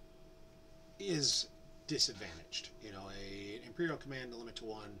is disadvantaged. You know, an Imperial Command to limit to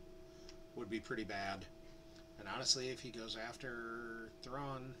 1 would be pretty bad. And honestly, if he goes after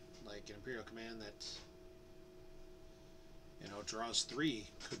Thrawn, like an Imperial Command that, you know, draws 3,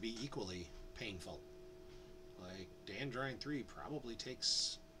 could be equally painful. Like, Dan drawing 3 probably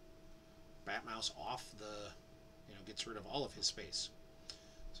takes Batmouse off the, you know, gets rid of all of his space.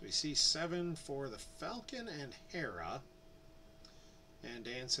 So we see 7 for the Falcon and Hera. And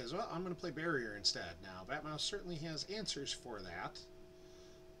Dan says, well, I'm going to play Barrier instead. Now, Batmouse certainly has answers for that.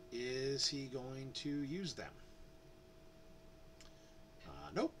 Is he going to use them?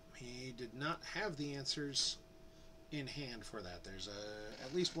 Nope. He did not have the answers in hand for that. There's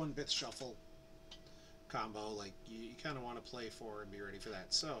at least one Bith Shuffle combo. Like, you kind of want to play for and be ready for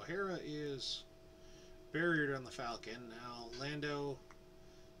that. So, Hera is barriered on the Falcon. Now, Lando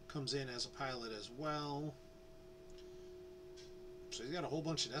comes in as a pilot as well. So he's got a whole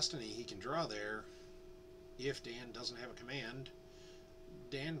bunch of destiny he can draw there if Dan doesn't have a command.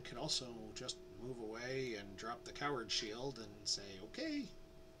 Dan could also just move away and drop the coward shield and say, okay.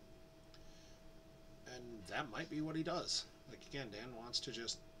 And that might be what he does. Like, again, Dan wants to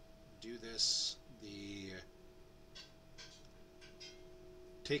just do this,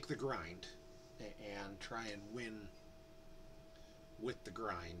 take the grind and try and win with the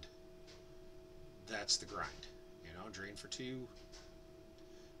grind. That's the grind. You know, drain for 2,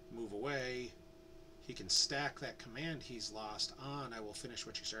 move away. He can stack that command he's lost on, I will finish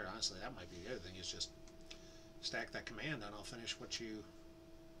what you started. Honestly, that might be the other thing, is just stack that command on, I'll finish what you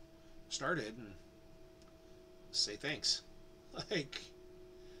started, and say thanks. Like,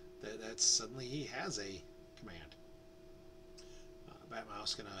 that's suddenly he has a command.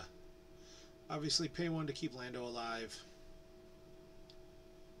 Batmouse gonna obviously pay 1 to keep Lando alive.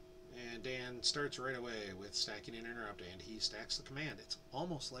 And Dan starts right away with stacking an interrupt, and he stacks the command. It's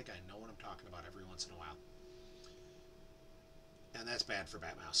almost like I know what I'm talking about every once in a while. And that's bad for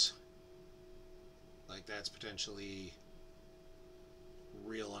Batmouse. Like, that's potentially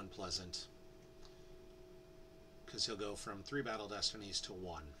real unpleasant. Because he'll go from 3 battle destinies to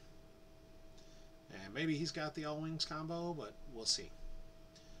 1. And maybe he's got the all-wings combo, but we'll see.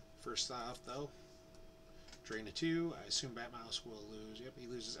 First off, though, drain a 2. I assume Batmouse will lose. Yep, he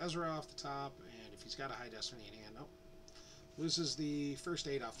loses Ezra off the top, and if he's got a high destiny in hand, nope. Loses the first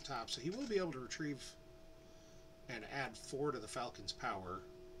 8 off the top, so he will be able to retrieve and add 4 to the Falcon's power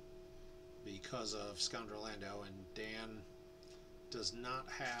because of Scoundrel Lando, and Dan does not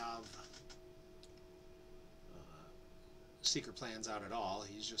have secret plans out at all.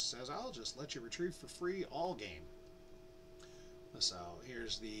 He just says, I'll just let you retrieve for free all game. So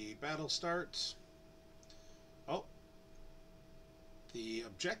here's the battle start. Oh, the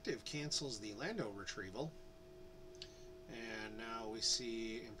objective cancels the Lando retrieval, and now we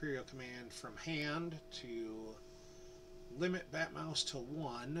see Imperial Command from hand to limit Batmouse to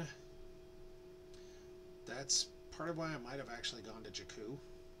 1. That's part of why I might have actually gone to Jakku,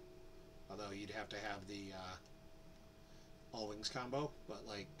 although you'd have to have the all-wings combo, but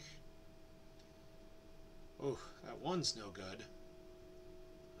like, oh, that 1's no good.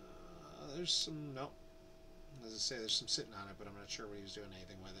 There's some, nope. As I say, there's some sitting on it, but I'm not sure what he was doing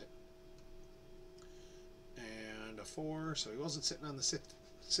anything with it. And a 4, so he wasn't sitting on the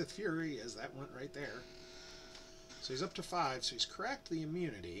Sith Fury, as that went right there. So he's up to 5, so he's cracked the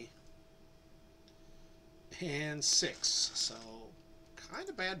immunity. And 6, so kind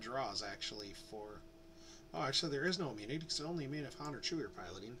of bad draws, actually, for... Oh, actually, there is no immunity, because it's only immune if Han or Chewie are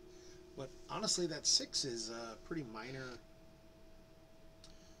piloting. But honestly, that 6 is a pretty minor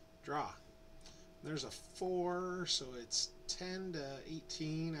draw. There's a 4, so it's 10 to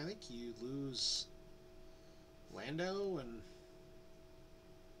 18. I think you lose Lando and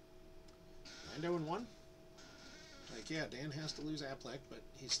 1. Like, yeah, Dan has to lose Affleck, but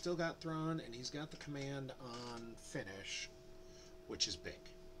he's still got Thrawn, and he's got the command on finish, which is big.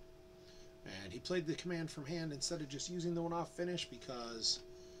 And he played the command from hand instead of just using the 1-off finish, because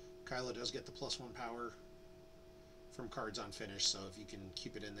Kylo does get the +1 power from cards on finish, so if you can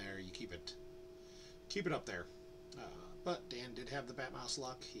keep it in there, you keep it up there. But Dan did have the Batmouse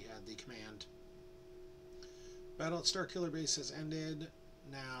luck. He had the command. Battle at Starkiller Base has ended.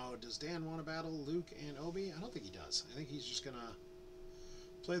 Now, does Dan want to battle Luke and Obi? I don't think he does. I think he's just going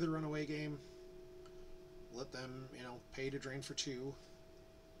to play the runaway game. Let them, you know, pay to drain for 2.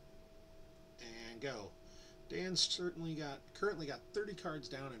 And go. Dan's currently got 30 cards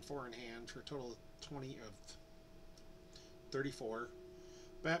down and 4 in hand for a total of 20 of 34.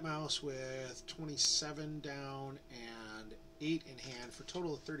 Batmouse with 27 down and 8 in hand for a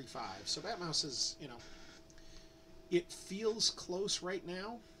total of 35. So Batmouse is, you know, it feels close right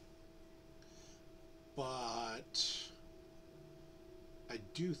now, but I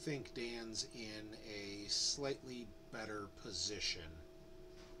do think Dan's in a slightly better position.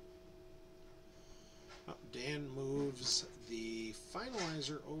 Oh, Dan moves the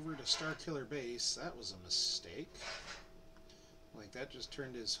finalizer over to Starkiller base. That was a mistake. Like, that just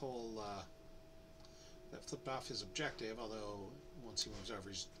turned his whole, that flipped off his objective, although once he moves over,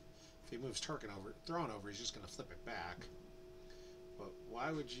 if he moves Thrawn over, he's just going to flip it back. But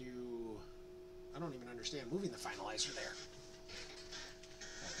why would you... I don't even understand moving the finalizer there.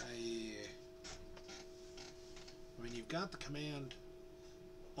 I mean, you've got the command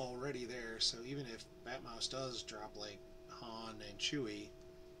already there, so even if Batmouse does drop, like, Han and Chewie,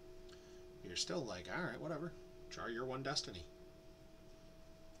 you're still like, alright, whatever. Draw your one destiny.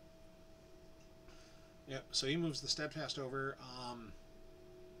 Yep, so he moves the Steadfast over.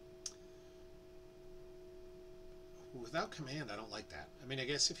 Without command, I don't like that. I mean, I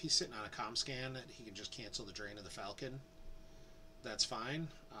guess if he's sitting on a comm scan, he can just cancel the drain of the Falcon. That's fine.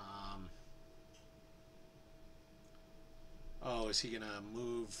 Oh, is he going to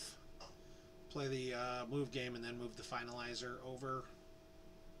play the move game and then move the finalizer over?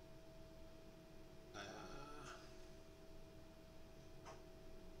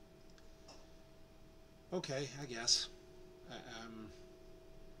 Okay, I guess.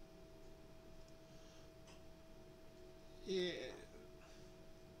 Yeah.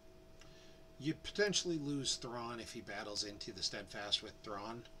 You potentially lose Thrawn if he battles into the Steadfast with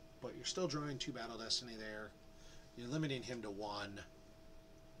Thrawn, but you're still drawing 2 Battle Destiny there. You're limiting him to 1.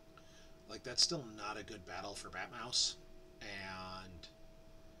 Like, that's still not a good battle for Batmouse, and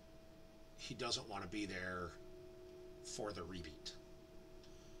he doesn't want to be there for the rebeat.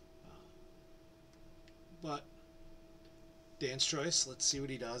 But Dan's choice. Let's see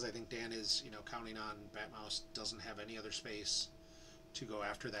what he does. I think Dan is, you know, counting on Batmouse doesn't have any other space to go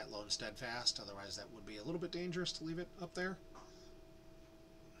after that lone Steadfast. Otherwise, that would be a little bit dangerous to leave it up there.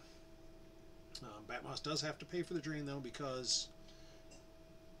 Batmouse does have to pay for the drain, though, because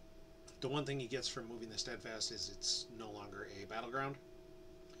the one thing he gets from moving the Steadfast is it's no longer a battleground.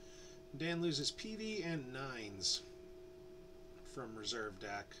 Dan loses PV and 9s from reserve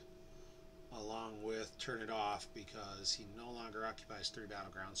deck, along with Turn It Off, because he no longer occupies 3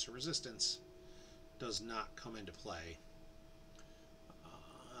 battlegrounds, so resistance does not come into play.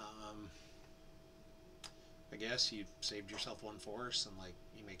 I guess you saved yourself 1 force and, like,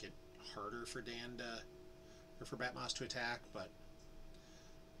 you make it harder for Dan to, or for Batmouse to attack, but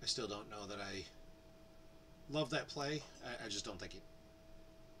I still don't know that I love that play. I just don't think it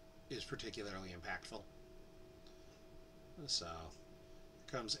is particularly impactful. So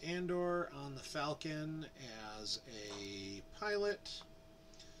comes Andor on the Falcon as a pilot.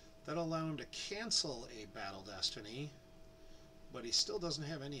 That'll allow him to cancel a Battle Destiny, but he still doesn't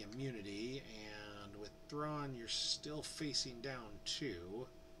have any immunity, and with Thrawn you're still facing down 2.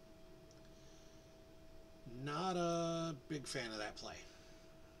 Not a big fan of that play.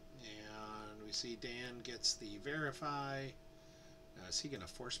 And we see Dan gets the Verify. Is he going to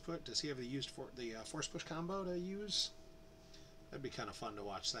force put? Does he have the force push combo to use? That'd be kind of fun to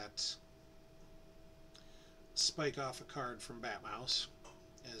watch that spike off a card from Batmouse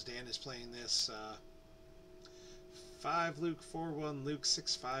as Dan is playing this 5 Luke 4-1 Luke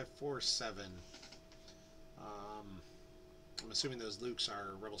 6-5 4-7. I'm assuming those Lukes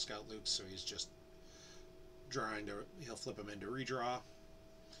are Rebel Scout Lukes, so he's just drawing to, he'll flip them into redraw,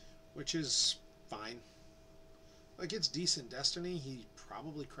 which is fine. Like, it's decent Destiny. He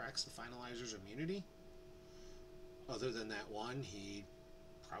probably cracks the Finalizer's immunity. Other than that one, he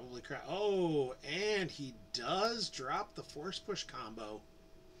probably oh, and he does drop the force push combo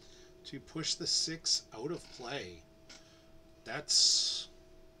to push the 6 out of play. That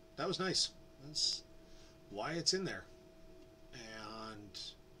was nice. That's why it's in there. And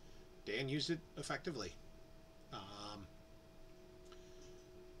Dan used it effectively.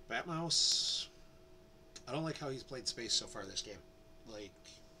 Batmouse, I don't like how he's played space so far this game. Like,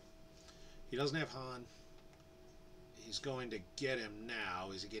 he doesn't have Han. He's going to get him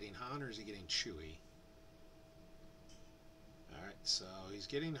now. Is he getting Han or is he getting Chewie? Alright, so he's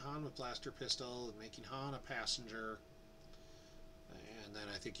getting Han with Blaster Pistol, making Han a passenger. And then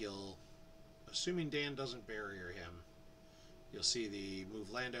I think you'll, assuming Dan doesn't barrier him, you'll see the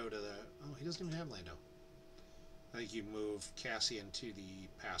move Lando to the, oh, he doesn't even have Lando. I think you move Cassian to the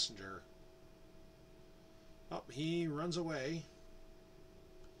passenger. Oh, he runs away.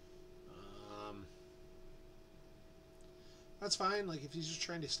 That's fine. Like, if he's just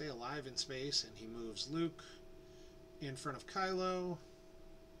trying to stay alive in space and he moves Luke in front of Kylo,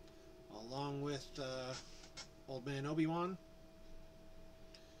 along with Old Man Obi-Wan.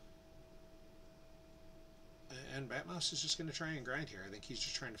 And Batmouse is just going to try and grind here. I think he's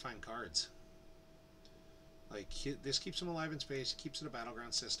just trying to find cards. Like, this keeps him alive in space, keeps it a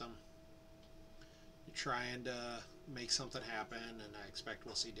battleground system. You're trying to make something happen, and I expect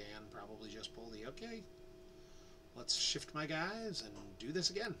we'll see Dan probably just pull the, okay, let's shift my guys and do this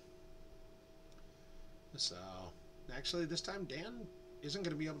again. So, actually, this time Dan isn't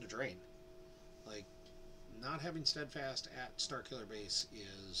going to be able to drain. Like, not having Steadfast at Starkiller Base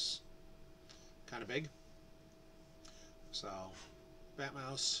is kind of big. So,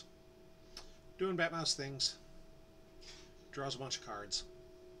 Batmouse doing Batmouse things, draws a bunch of cards.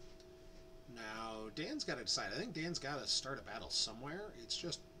 Now, Dan's got to decide. I think Dan's got to start a battle somewhere. It's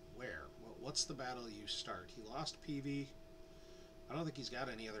just where. What's the battle you start? He lost PV. I don't think he's got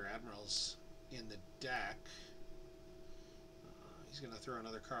any other admirals in the deck. He's going to throw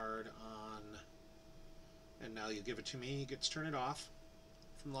another card on, and now you give it to me. He gets to turn it off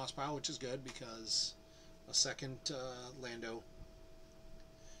from Lost Pile, which is good because a second Lando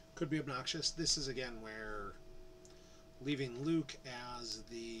could be obnoxious. This is again where leaving Luke as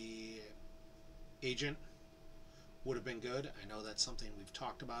the agent would have been good. I know that's something we've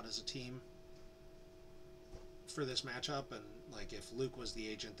talked about as a team for this matchup, and like if Luke was the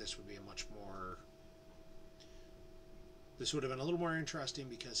agent, this would be a much more, this would have been a little more interesting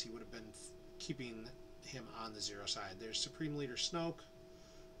because he would have been keeping him on the zero side. There's Supreme Leader Snoke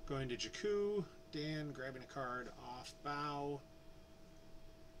going to Jakku. Dan grabbing a card off bow.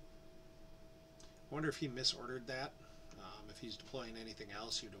 I wonder if he misordered that. If he's deploying anything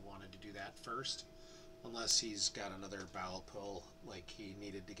else, he would have wanted to do that first. Unless he's got another bowel pull, like he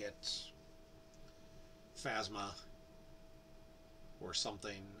needed to get Phasma or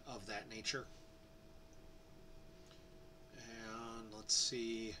something of that nature. And let's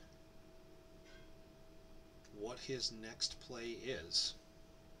see what his next play is.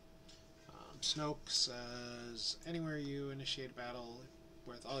 Snoke says, anywhere you initiate a battle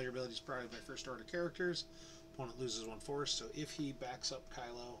with all your abilities provided by first order characters, opponent loses 1 force. So if he backs up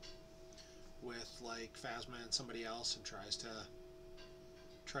Kylo with like Phasma and somebody else and tries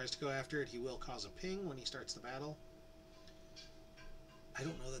to go after it, he will cause a ping when he starts the battle. I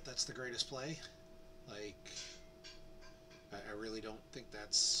don't know that that's the greatest play. Like, I really don't think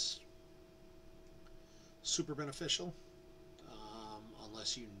that's super beneficial.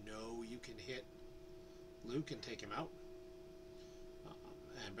 Unless you know you can hit Luke and take him out.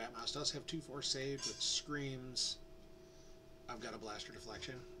 And Batmouse does have 2 force saved, which screams I've got a blaster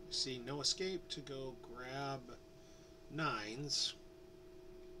deflection. See, no escape to go grab 9s.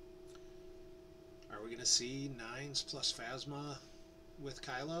 Are we going to see 9s plus Phasma with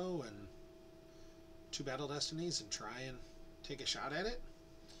Kylo and 2 Battle Destinies and try and take a shot at it?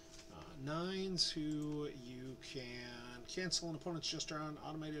 9s who you can cancel an opponent's just drawn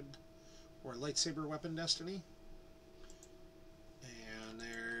automated or lightsaber weapon destiny. And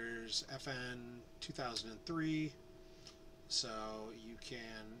there's FN 2003, so you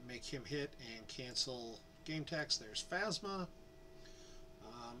can make him hit and cancel game text. There's Phasma.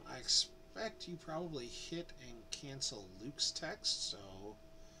 I expect you probably hit and cancel Luke's text, so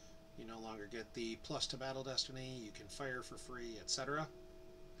you no longer get the plus to battle destiny, you can fire for free, etc.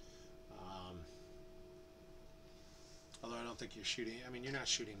 Although I don't think you're shooting, I mean, you're not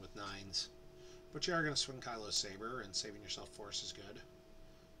shooting with 9s, but you are going to swing Kylo's saber, and saving yourself force is good.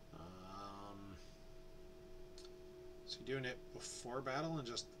 So you're doing it before battle and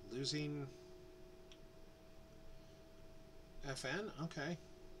just losing FN? Okay.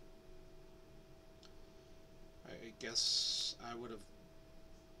 I guess I would have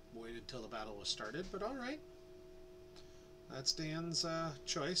waited till the battle was started, but alright. That's Dan's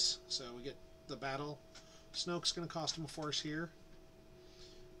choice. So we get the battle. Snoke's going to cost him a force here.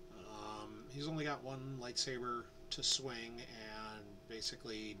 He's only got 1 lightsaber to swing, and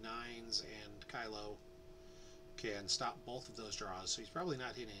basically 9s and Kylo can stop both of those draws, so he's probably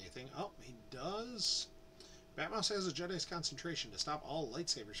not hitting anything. Oh, he does. Batmouse has a Jedi's concentration to stop all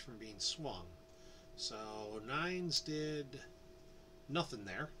lightsabers from being swung. So 9s did nothing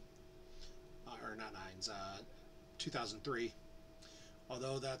there. Or not 9s, 2003.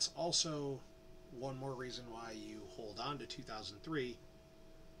 Although that's also one more reason why you hold on to 2003,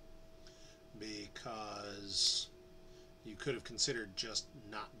 because you could have considered just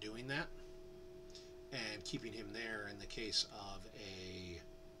not doing that and keeping him there in the case of a,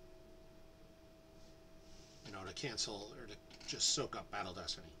 you know, to cancel or to just soak up Battle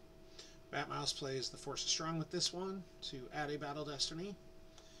Destiny. Batmouse plays the Force of Strong with this one to add a Battle Destiny.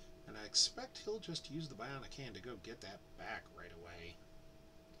 And I expect he'll just use the Bionic Hand to go get that back right away.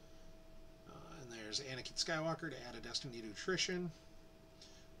 And there's Anakin Skywalker to add a Destiny to Attrition.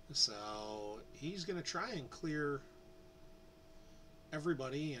 So he's going to try and clear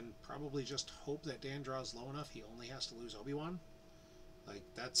everybody and probably just hope that Dan draws low enough he only has to lose Obi-Wan. Like,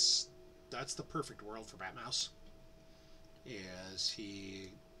 that's the perfect world for Batmouse. Is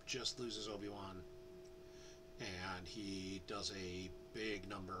he just loses Obi-Wan and he does a big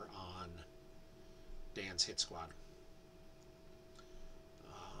number on Dan's hit squad.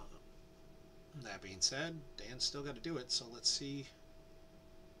 That being said, Dan's still got to do it, so let's see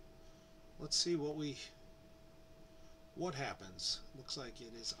what happens. Looks like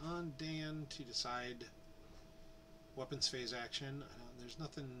it is on Dan to decide weapons phase action. There's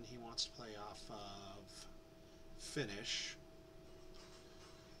nothing he wants to play off of finish.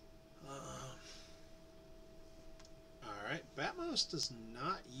 Alright, Batmouse does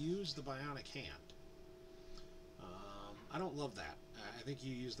not use the Bionic Hand. I don't love that. I think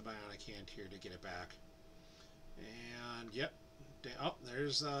you use the Bionic Hand here to get it back. And, yep. Oh,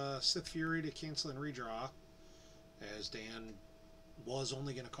 there's Sith Fury to cancel and redraw. As Dan was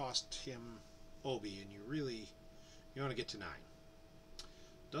only going to cost him Obi, and you want to get to 9.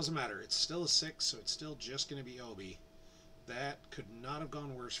 Doesn't matter. It's still a 6, so it's still just going to be Obi. That could not have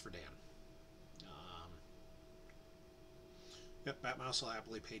gone worse for Dan. Yep, Batmouse will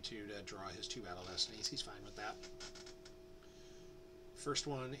happily pay 2 to draw his 2 Battle Destinies. He's fine with that. First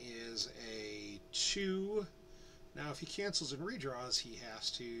one is a 2. Now, if he cancels and redraws, he has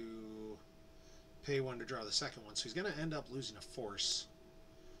to pay 1 to draw the second one. So he's going to end up losing a Force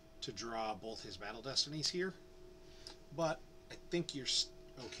to draw both his Battle Destinies here. But I think you're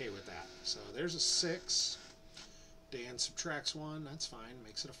okay with that. So there's a 6. Dan subtracts 1. That's fine.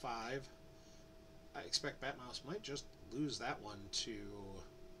 Makes it a 5. I expect Batmouse might just lose that one to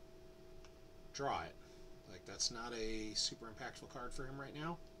draw it. Like, that's not a super impactful card for him right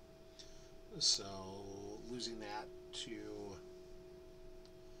now. So losing that to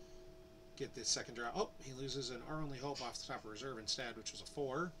get this second draw. Oh, he loses an Our Only Hope off the top of reserve instead, which was a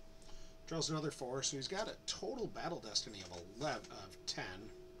 4. Draws another 4, so he's got a total Battle Destiny of 10,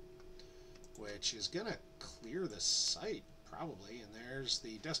 which is gonna clear the site probably. And there's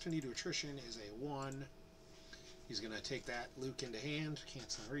the Destiny to Attrition is a 1. He's gonna take that Luke into hand,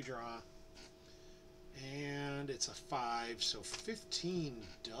 cancel and redraw. And it's a 5, so 15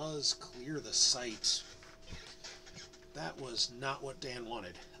 does clear the site. That was not what Dan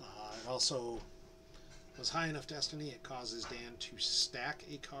wanted. It also was high enough Destiny, it causes Dan to stack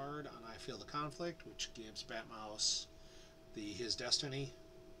a card on I Feel the Conflict, which gives Batmouse his Destiny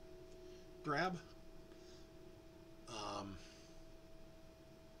grab.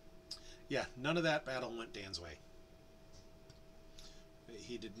 Yeah, none of that battle went Dan's way.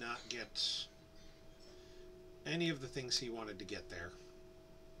 He did not get any of the things he wanted to get there.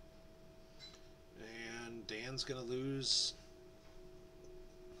 And Dan's going to lose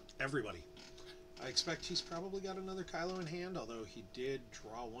everybody. I expect he's probably got another Kylo in hand, although he did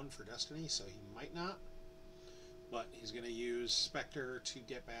draw 1 for Destiny, so he might not. But he's going to use Spectre to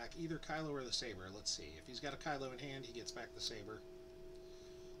get back either Kylo or the Saber. Let's see. If he's got a Kylo in hand, he gets back the Saber.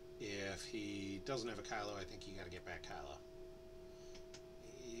 If he doesn't have a Kylo, I think you got to get back Kylo.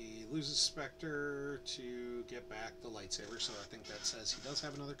 He loses Spectre to get back the lightsaber, so I think that says he does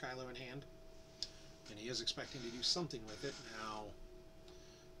have another Kylo in hand. And he is expecting to do something with it. Now,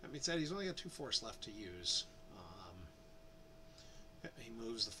 that means that he's only got 2 Force left to use. He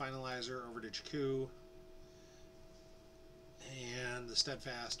moves the Finalizer over to Jakku. And the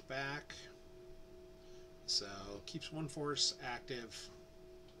Steadfast back. So, keeps 1 Force active.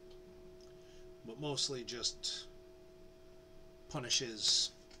 But mostly just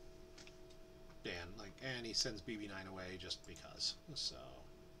punishes Dan, and he sends BB9 away just because. So,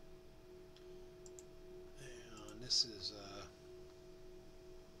 and this is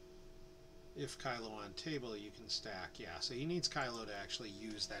if Kylo on table, you can stack. Yeah, so he needs Kylo to actually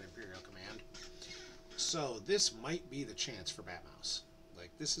use that Imperial command. So this might be the chance for Batmouse.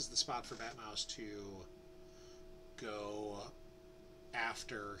 Like, this is the spot for Batmouse to go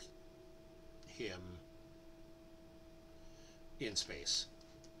after him in space.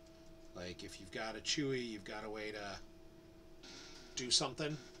 Like, if you've got a Chewie, you've got a way to do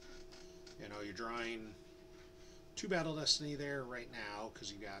something. You know, you're drawing 2 Battle Destiny there right now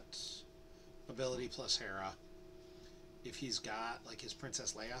because you got ability plus Hera. If he's got, like, his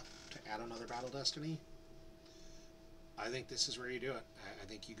Princess Leia to add another Battle Destiny, I think this is where you do it. I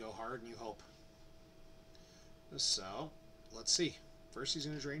think you go hard and you hope. So, let's see. First he's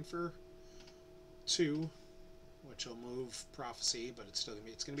going to drain for 2, which will move Prophecy, but it's going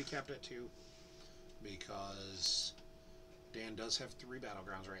to be capped at 2 because Dan does have 3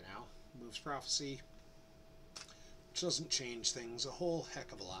 battlegrounds right now. Moves Prophecy, which doesn't change things a whole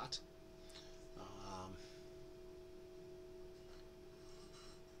heck of a lot.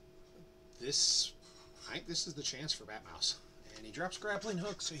 I think this is the chance for Batmouse. And he drops Grappling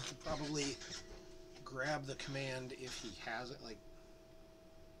Hook, so he can probably grab the command if he has it. Like,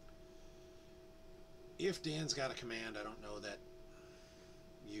 if Dan's got a command, I don't know that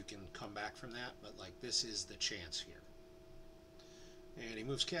you can come back from that, but like, this is the chance here. And he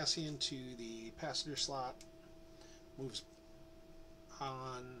moves Cassian to the passenger slot, moves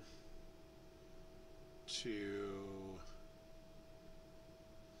Han to...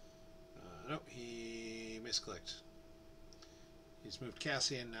 nope, he misclicked. He's moved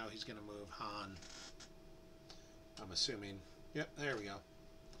Cassian, now he's going to move Han. I'm assuming. Yep, there we go.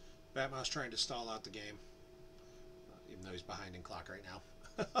 Batmouse trying to stall out the game, even though he's behind in clock right now.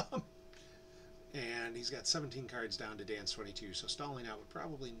 And he's got 17 cards down to Dan's 22, so stalling out would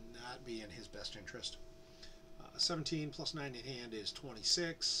probably not be in his best interest. 17 plus 9 in hand is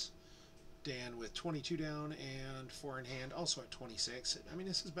 26. Dan with 22 down and 4 in hand, also at 26. I mean,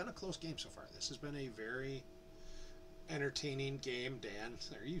 this has been a close game so far. This has been a very entertaining game. Dan,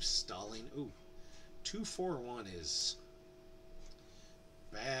 are you stalling? Ooh, 2-4-1 is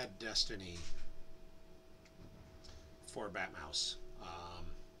bad destiny for Batmouse.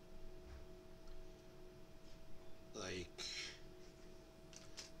 Like,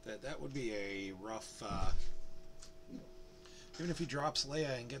 that would be a rough... even if he drops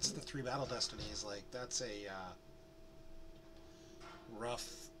Leia and gets the 3 battle destinies, like, that's a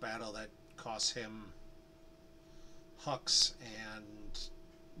rough battle that costs him Hux and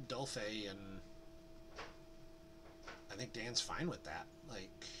Dulfe, and I think Dan's fine with that.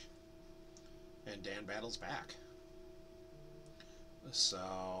 Like, and Dan battles back.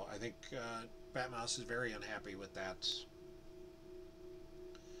 So I think Batmouse is very unhappy with that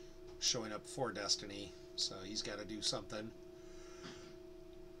showing up for Destiny, so he's got to do something.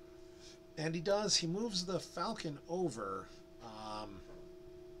 And he does. He moves the Falcon over.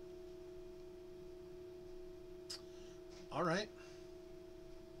 All right.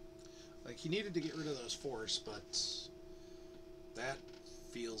 Like, he needed to get rid of those Force, but that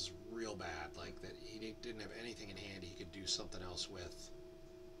feels real bad. Like, that he didn't have anything in hand he could do something else with.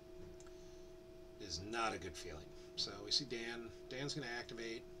 Is not a good feeling. So we see Dan. Dan's going to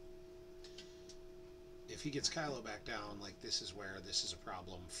activate. If he gets Kylo back down, like, this is where this is a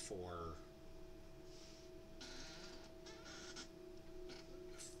problem for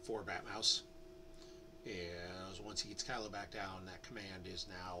Batmouse. Is once he gets Kylo back down, that command is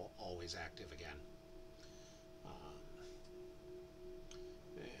now always active again.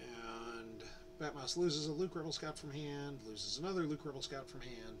 And Batmouse loses a Luke Rebel Scout from hand, loses another Luke Rebel Scout from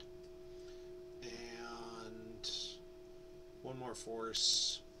hand, and one more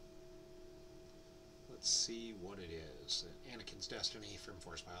Force. Let's see what it is. Anakin's Destiny from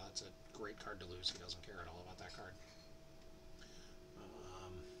Force Pile. That's a great card to lose. He doesn't care at all about that card.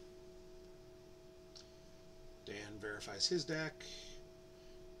 Dan verifies his deck.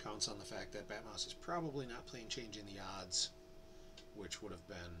 Counts on the fact that Batmouse is probably not playing Changing the Odds, which would have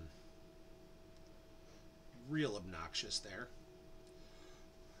been real obnoxious there.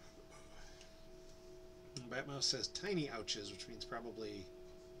 Batmouse says tiny ouches, which means probably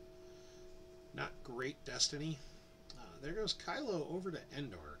not great Destiny. There goes Kylo over to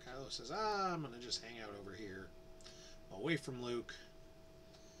Endor. Kylo says, I'm going to just hang out over here, away from Luke.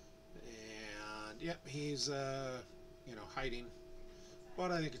 And, yep, he's, you know, hiding.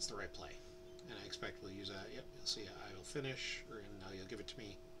 But I think it's the right play. And I expect we'll use a, yep, you'll see I will finish, or now you'll give it to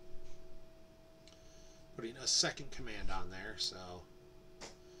me. Putting a second command on there, so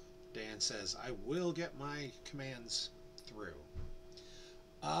Dan says, I will get my commands through.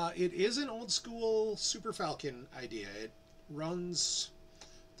 It is an old school Super Falcon idea. It runs,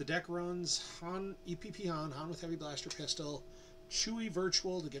 the deck runs Han, EPP Han with Heavy Blaster Pistol, Chewie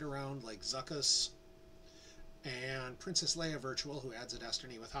Virtual to get around like Zuckuss, and Princess Leia Virtual, who adds a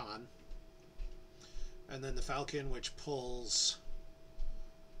Destiny with Han. And then the Falcon, which pulls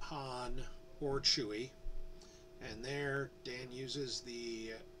Han or Chewie. And there, Dan uses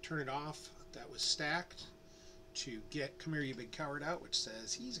the Turn It Off that was stacked to get Come Here You Big Coward out, which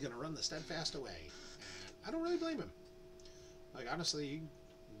says he's going to run the Steadfast away. And I don't really blame him. Like, honestly, you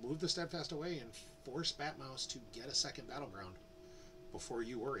move the Steadfast away and force Batmouse to get a second battleground before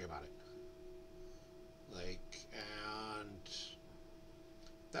you worry about it. Like, and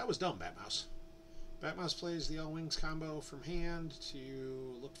that was dumb, Batmouse. Batmouse plays the All Wings combo from hand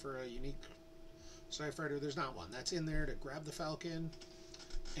to look for a unique Starfighter, there's not one. That's in there to grab the Falcon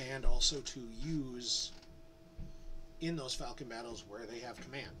and also to use in those Falcon battles where they have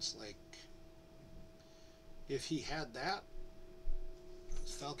commands. Like, if he had that,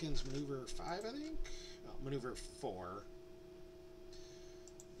 Falcon's maneuver 5, I think? Oh, maneuver 4.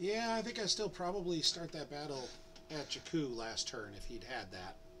 Yeah, I think I still probably start that battle at Jakku last turn if he'd had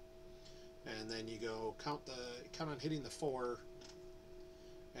that. And then you go count on hitting the 4,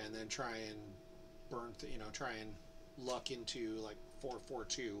 and then try and burn, try and luck into like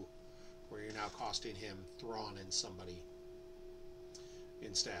 4-4-2, where you're now costing him Thrawn and somebody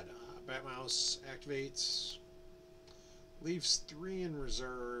instead. Batmouse activates, leaves 3 in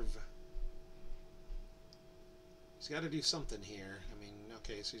reserve. He's got to do something here. I mean,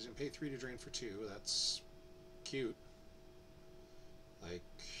 okay, so he's going to pay 3 to drain for 2. That's cute. Like,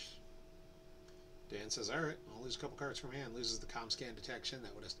 Dan says, alright, I'll lose a couple cards from hand. Loses the comm scan detection.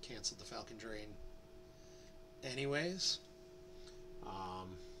 That would have canceled the Falcon drain anyways.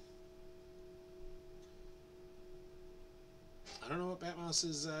 I don't know what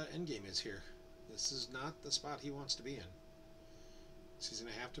Batmouse's endgame is here. This is not the spot he wants to be in. So he's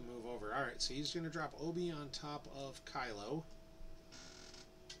going to have to move over. Alright, so he's going to drop Obi on top of Kylo.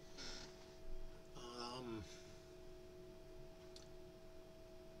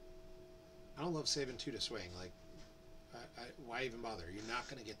 I don't love saving 2 to swing. Like, why even bother? You're not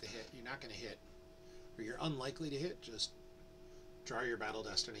going to get the hit. You're not going to hit. Or you're unlikely to hit. Just draw your Battle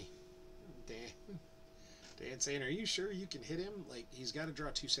Destiny. Dan saying, are you sure you can hit him? Like, he's got to draw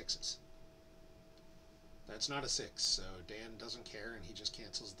 2 6s. That's not a 6, so Dan doesn't care, and he just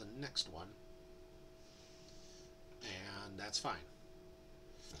cancels the next one. And that's fine.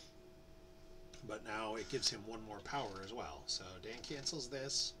 But now it gives him 1 more power as well. So Dan cancels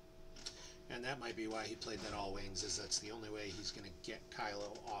this. And that might be why he played that all wings, is that's the only way he's going to get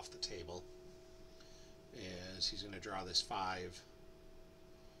Kylo off the table. Is he's going to draw this 5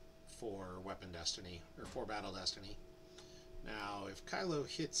 for Weapon Destiny, or for Battle Destiny. Now, if Kylo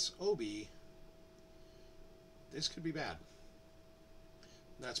hits Obi, this could be bad.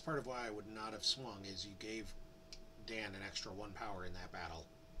 That's part of why I would not have swung, is you gave Dan an extra 1 power in that battle.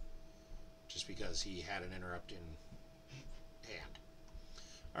 Just because he had an interrupt in hand.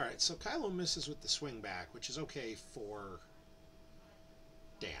 Alright, so Kylo misses with the swing back, which is okay for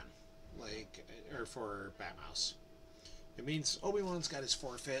Dan. Like, or for Batmouse. It means Obi-Wan's got his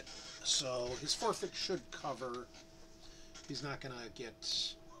forfeit, so his forfeit should cover. He's not gonna get,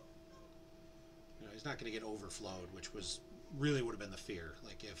 he's not gonna get overflowed, which was really would have been the fear.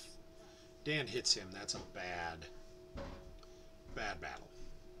 Like, if Dan hits him, that's a bad battle.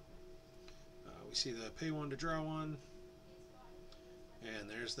 We see the pay 1 to draw 1, and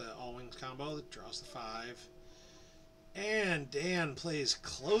there's the all wings combo that draws the 5. And Dan plays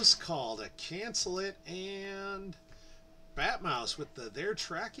Close Call to cancel it, and Batmouse with the they're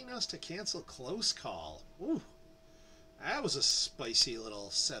tracking us to cancel Close Call. Ooh, that was a spicy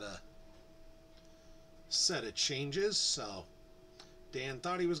little set of changes. So Dan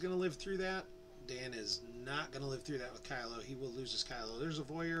thought he was going to live through that. Dan is not going to live through that with Kylo. He will lose his Kylo. There's a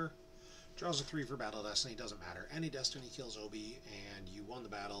Voyeur. Draws a 3 for Battle Destiny. Doesn't matter. Any Destiny kills Obi, and you won the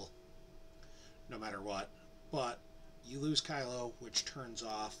battle no matter what. But you lose Kylo, which turns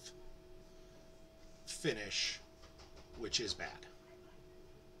off Finish, which is bad.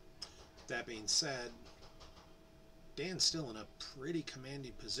 That being said, Dan's still in a pretty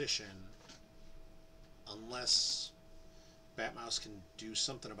commanding position unless Batmouse can do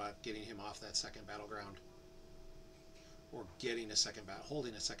something about getting him off that second battleground, or getting a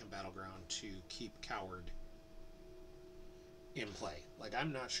holding a second battleground to keep Coward in play. Like,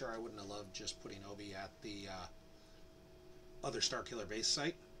 I'm not sure I wouldn't have loved just putting Obi at the other Starkiller base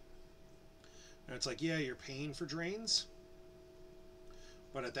site. And it's like, yeah, you're paying for drains,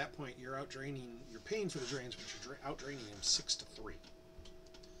 but at that point you're paying for the drains, but you're out draining him 6 to 3.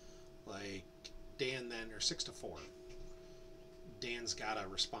 Like, Dan then, or 6 to 4. Dan's got to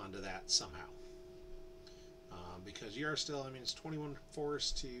respond to that somehow. Because you are still, I mean, it's 21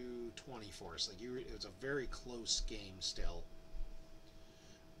 force to 20 force. Like, it was a very close game still.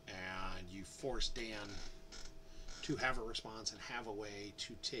 And you force Dan to have a response and have a way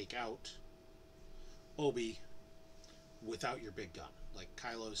to take out Obi without your big gun. Like,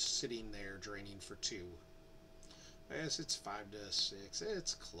 Kylo's sitting there draining for 2. I guess it's 5 to 6.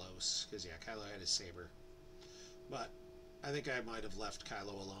 It's close, because, yeah, Kylo had his saber. But I think I might have left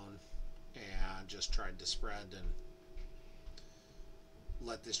Kylo alone and just tried to spread and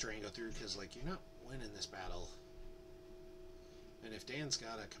let this drain go through, because, like, you're not winning this battle. And if Dan's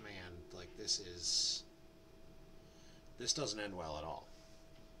got a command, like, this doesn't end well at all.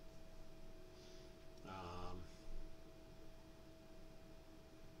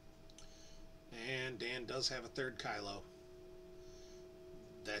 And Dan does have a third Kylo.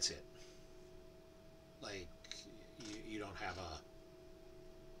 That's it. Like, you don't have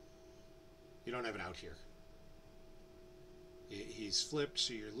an out here. He's flipped,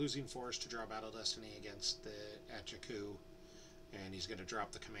 so you're losing force to draw Battle Destiny against the HITCO, and he's going to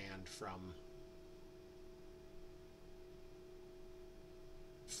drop the command from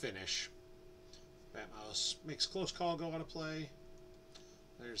finish. Batmouse makes close call go out of play.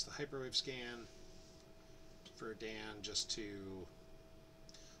 There's the hyperwave scan for Dan just to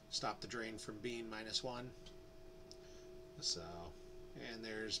stop the drain from being -1. So, and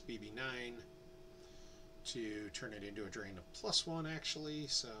there's BB9 to turn it into a drain of +1 actually.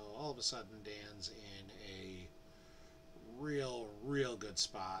 So all of a sudden Dan's in a real good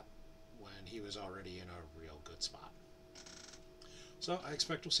spot when he was already in a real good spot. So I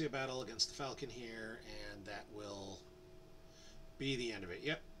expect we'll see a battle against the Falcon here, and that will be the end of it.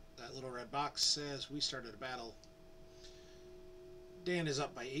 Yep, that little red box says we started a battle. Dan is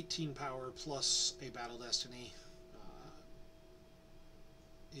up by 18 power plus a Battle Destiny.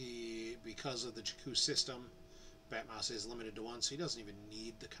 Because of the Jakku system, Batmouse is limited to 1, so he doesn't even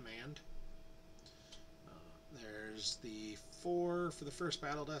need the command. There's the 4 for the first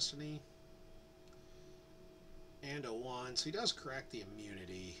Battle Destiny. And a 1, so he does correct the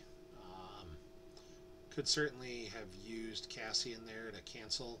immunity. Could certainly have used Cassian there to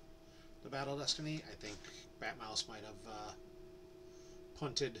cancel the Battle Destiny. I think Batmouse might have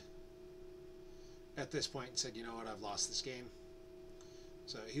punted at this point and said, you know what, I've lost this game.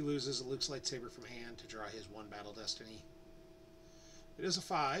 So he loses a Luke's lightsaber from hand to draw his 1 Battle Destiny. It is a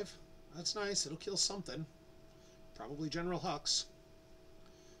 5. That's nice. It'll kill something. Probably General Hux.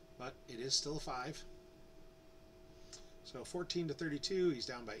 But it is still a 5. So 14 to 32, he's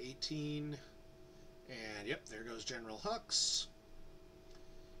down by 18. And yep, there goes General Hux.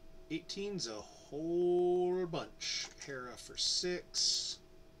 18's a whole bunch. Hera for 6.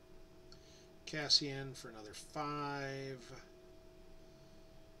 Cassian for another 5.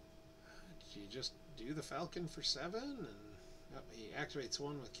 You just do the Falcon for 7, and yep, he activates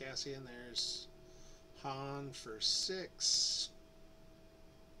 1 with Cassian. There's Han for 6.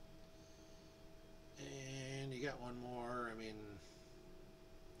 And you got one more. I mean,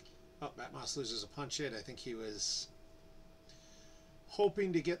 oh, Batmouse loses a punch it. I think he was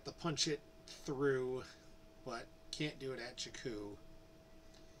hoping to get the punch it through, but can't do it at Jakku.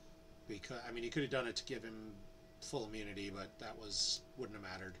 Because, I mean, he could have done it to give him full immunity, but that wouldn't have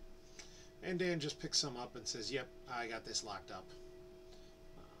mattered. And Dan just picks some up and says, yep, I got this locked up.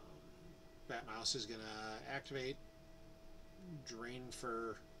 Batmouse is going to activate. Drain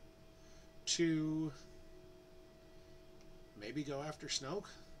for 2. Maybe go after Snoke.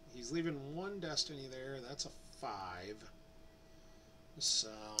 He's leaving 1 Destiny there. That's a 5. So,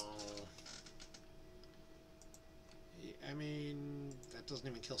 I mean, that doesn't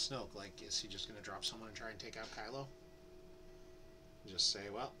even kill Snoke. Like, is he just going to drop someone and try and take out Kylo? Just say,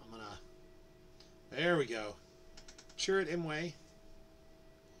 well, I'm going to... There we go. Chirrut Imwe.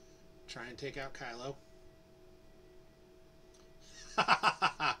 Try and take out Kylo.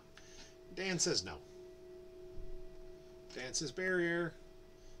 Dan says no. Dan says barrier.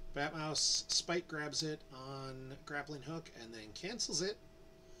 Batmouse Spike grabs it on grappling hook and then cancels it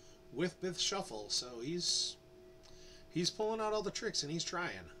with Bith Shuffle. So he's pulling out all the tricks and he's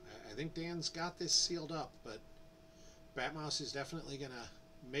trying. I think Dan's got this sealed up, but Batmouse is definitely going to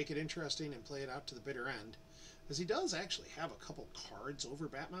make it interesting and play it out to the bitter end, as he does actually have a couple cards over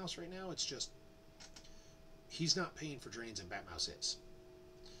Batmouse right now. It's just he's not paying for drains and Batmouse is,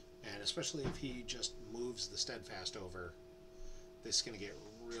 and especially if he just moves the Steadfast over, this is going to get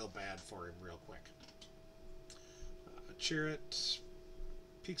real bad for him real quick. Chirrut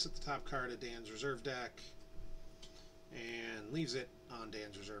peeks at the top card of Dan's reserve deck and leaves it on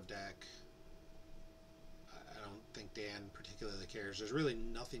Dan's reserve deck. I don't think Dan particularly cares. There's really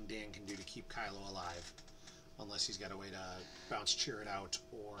nothing Dan can do to keep Kylo alive, unless he's got a way to bounce Chirrut out,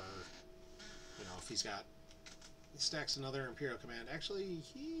 or, you know, if he stacks another Imperial Command. Actually,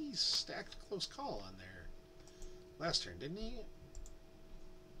 he stacked Close Call on there last turn, didn't he?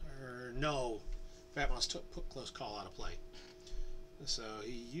 Or no, Batmouse put Close Call out of play. So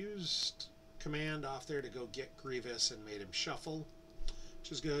he used command off there to go get Grievous and made him shuffle,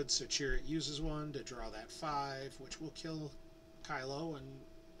 which is good. So Chirrut uses 1 to draw that 5, which will kill Kylo, and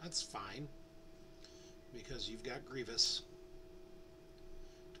that's fine because you've got Grievous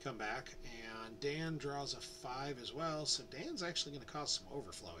to come back. And Dan draws a 5 as well, so Dan's actually going to cause some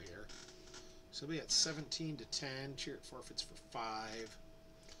overflow here. So he'll be at 17 to 10. Chirrut forfeits for 5.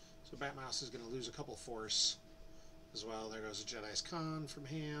 So Batmouse is going to lose a couple force as well. There goes a Jedi's Con from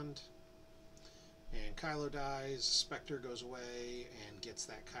hand. And Kylo dies, Spectre goes away and gets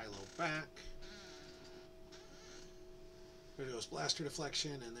that Kylo back. There goes Blaster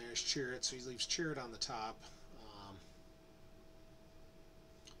Deflection, and there's Chirrut, so he leaves Chirrut on the top.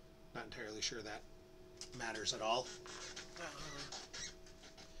 Not entirely sure that matters at all.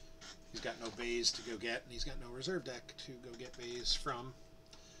 He's got no bays to go get, and he's got no reserve deck to go get bays from.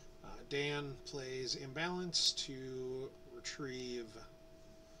 Dan plays Imbalance to retrieve.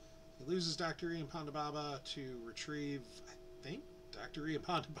 He loses Dr. Ian Pondababa to retrieve, I think, Dr. Ian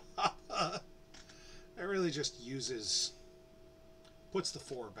Pondababa. That really just puts the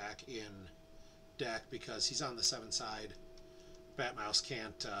 4 back in deck because he's on the 7 side. Batmouse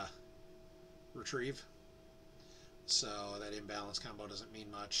can't retrieve. So that imbalance combo doesn't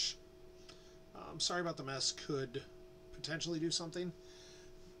mean much. Sorry about the mess could potentially do something.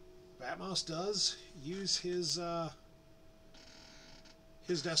 Batmouse does use his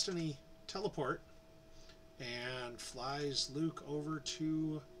Destiny teleport and flies Luke over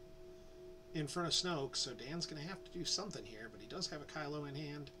to in front of Snoke, so Dan's going to have to do something here, but he does have a Kylo in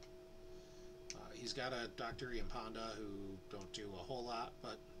hand. He's got a Dr. Ian Ponda who don't do a whole lot,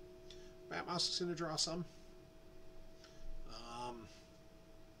 but Batmouse is going to draw some.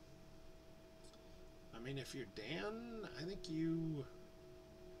 I mean, if you're Dan, I think you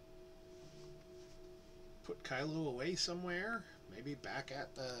put Kylo away somewhere, maybe back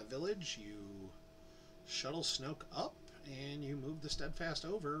at the village. You shuttle Snoke up, and you move the Steadfast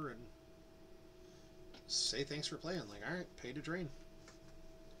over, and say thanks for playing. Like, alright, pay to drain.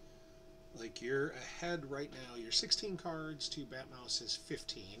 Like, you're ahead right now. You're 16 cards to Batmouse is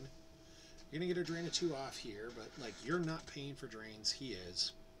 15. You're going to get a drain of 2 off here, but, like, you're not paying for drains. He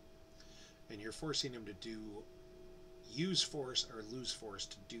is. And you're forcing him to use force or lose force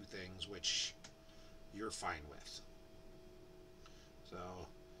to do things, which you're fine with. So,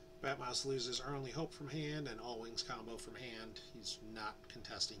 Batmouse loses Our Only Hope from hand and All Wings combo from hand. He's not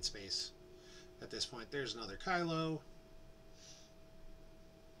contesting space at this point. There's another Kylo.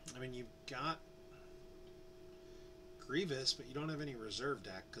 I mean, you've got Grievous, but you don't have any reserve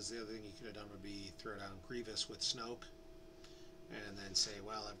deck, because the other thing you could have done would be throw down Grievous with Snoke and then say,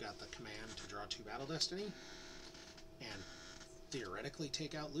 well, I've got the command to draw 2 Battle Destiny and theoretically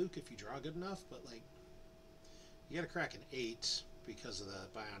take out Luke if you draw good enough, but, like, you got to crack an 8 because of the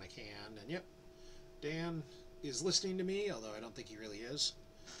Bionic Hand. And yep, Dan is listening to me, although I don't think he really is.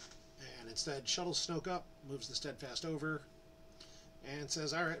 And instead shuttles Snoke up, moves the Steadfast over, and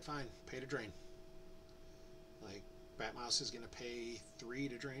says, alright, fine, pay to drain. Like, Batmouse is going to pay 3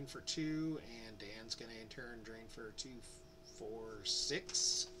 to drain for 2, and Dan's going to in turn drain for 2, 4,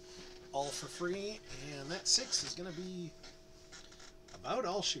 6, all for free, and that 6 is going to be about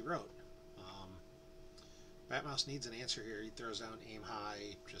all she wrote. Batmouse needs an answer here. He throws down Aim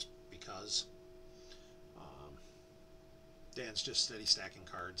High just because. Dan's just steady stacking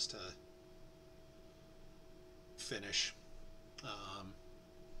cards to finish.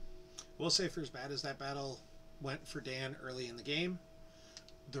 We'll say for as bad as that battle went for Dan early in the game,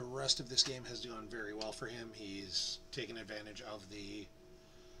 the rest of this game has done very well for him. He's taken advantage of the,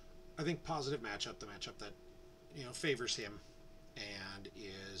 I think, positive matchup, the matchup that, you know, favors him, and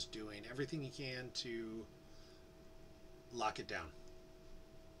is doing everything he can to lock it down.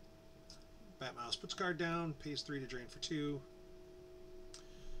 Batmouse puts a card down, pays 3 to drain for 2.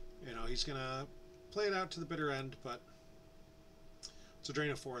 You know, he's going to play it out to the bitter end, but it's a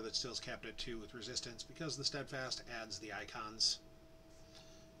drain of 4 that still is capped at 2 with resistance because the Steadfast adds the icons.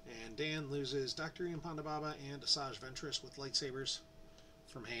 And Dan loses Dr. Ian Pondababa and Asajj Ventress with lightsabers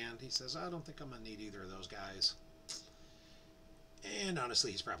from hand. He says, I don't think I'm going to need either of those guys. And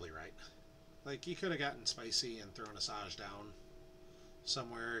honestly, he's probably right. Like, he could have gotten spicy and thrown Asajj down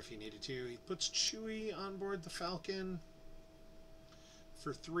somewhere if he needed to. He puts Chewie on board the Falcon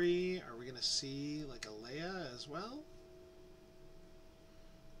for 3. Are we going to see, like, a Leia as well?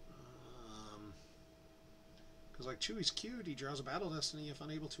 Because, like, Chewie's cute. He draws a Battle Destiny if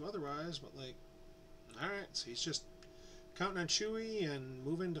unable to otherwise, but, like, alright, so he's just counting on Chewie and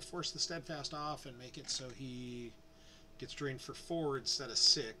moving to force the Steadfast off and make it so he gets drained for 4 instead of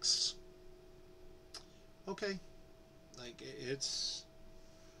 6. Okay. Like, it's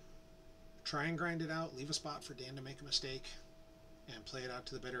try and grind it out, leave a spot for Dan to make a mistake, and play it out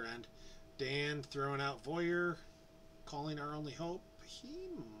to the bitter end. Dan throwing out Voyeur, calling Our Only Hope. He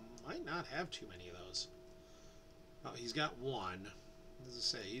might not have too many of those. Oh, he's got 1. As I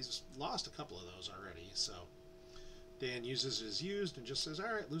say, he's lost a couple of those already, so Dan uses his used and just says,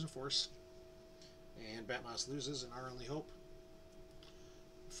 alright, lose a force. And Batmouse loses an Our Only Hope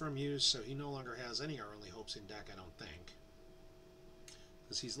from use, so he no longer has any Our Only Hopes in deck, I don't think.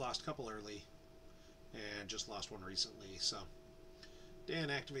 Because he's lost a couple early. and just lost one recently. So Dan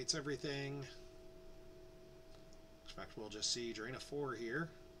activates everything. Expect we'll just see drain a 4 here,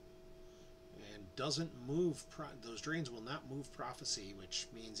 and doesn't move. Those drains will not move Prophecy, which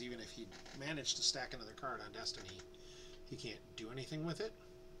means even if he managed to stack another card on Destiny, he can't do anything with it.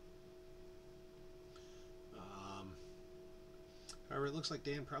 However, it looks like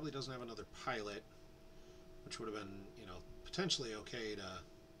Dan probably doesn't have another pilot, which would have been, you know, potentially okay to...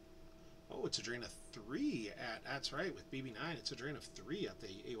 Oh, it's a drain of 3 at... That's right, with BB9, it's a drain of 3 at the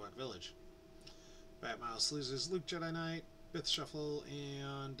Awak Village. Batmouse loses Luke Jedi Knight, Bith Shuffle,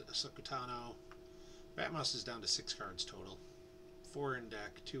 and Sakutano. Batmouse is down to 6 cards total. 4 in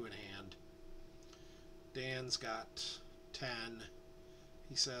deck, 2 in hand. Dan's got 10.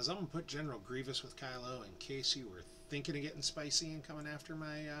 He says, I'm going to put General Grievous with Kylo in case you were thinking of getting spicy and coming after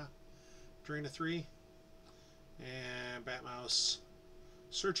my drain of 3. And Batmouse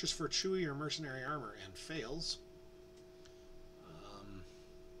searches for Chewie or Mercenary Armor and fails.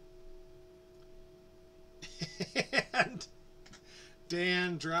 And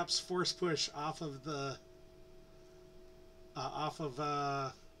Dan drops Force Push off of the I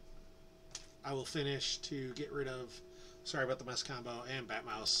will finish to get rid of, sorry about the mess combo, and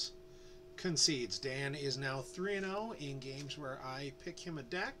Batmouse concedes. Dan is now 3-0 in games where I pick him a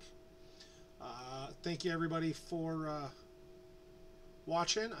deck. Thank you everybody for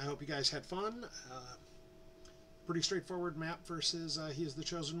watching. I hope you guys had fun. Pretty straightforward map versus he is the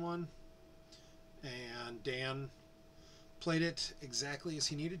chosen one, and Dan played it exactly as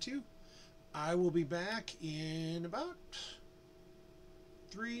he needed to. I will be back in about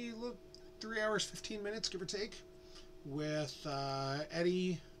 3 hours 15 minutes, give or take, with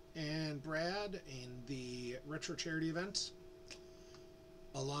Eddie and Brad in the Retro Charity event,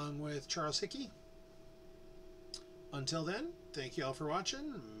 along with Charles Hickey. Until then, thank you all for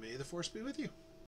watching. May the Force be with you.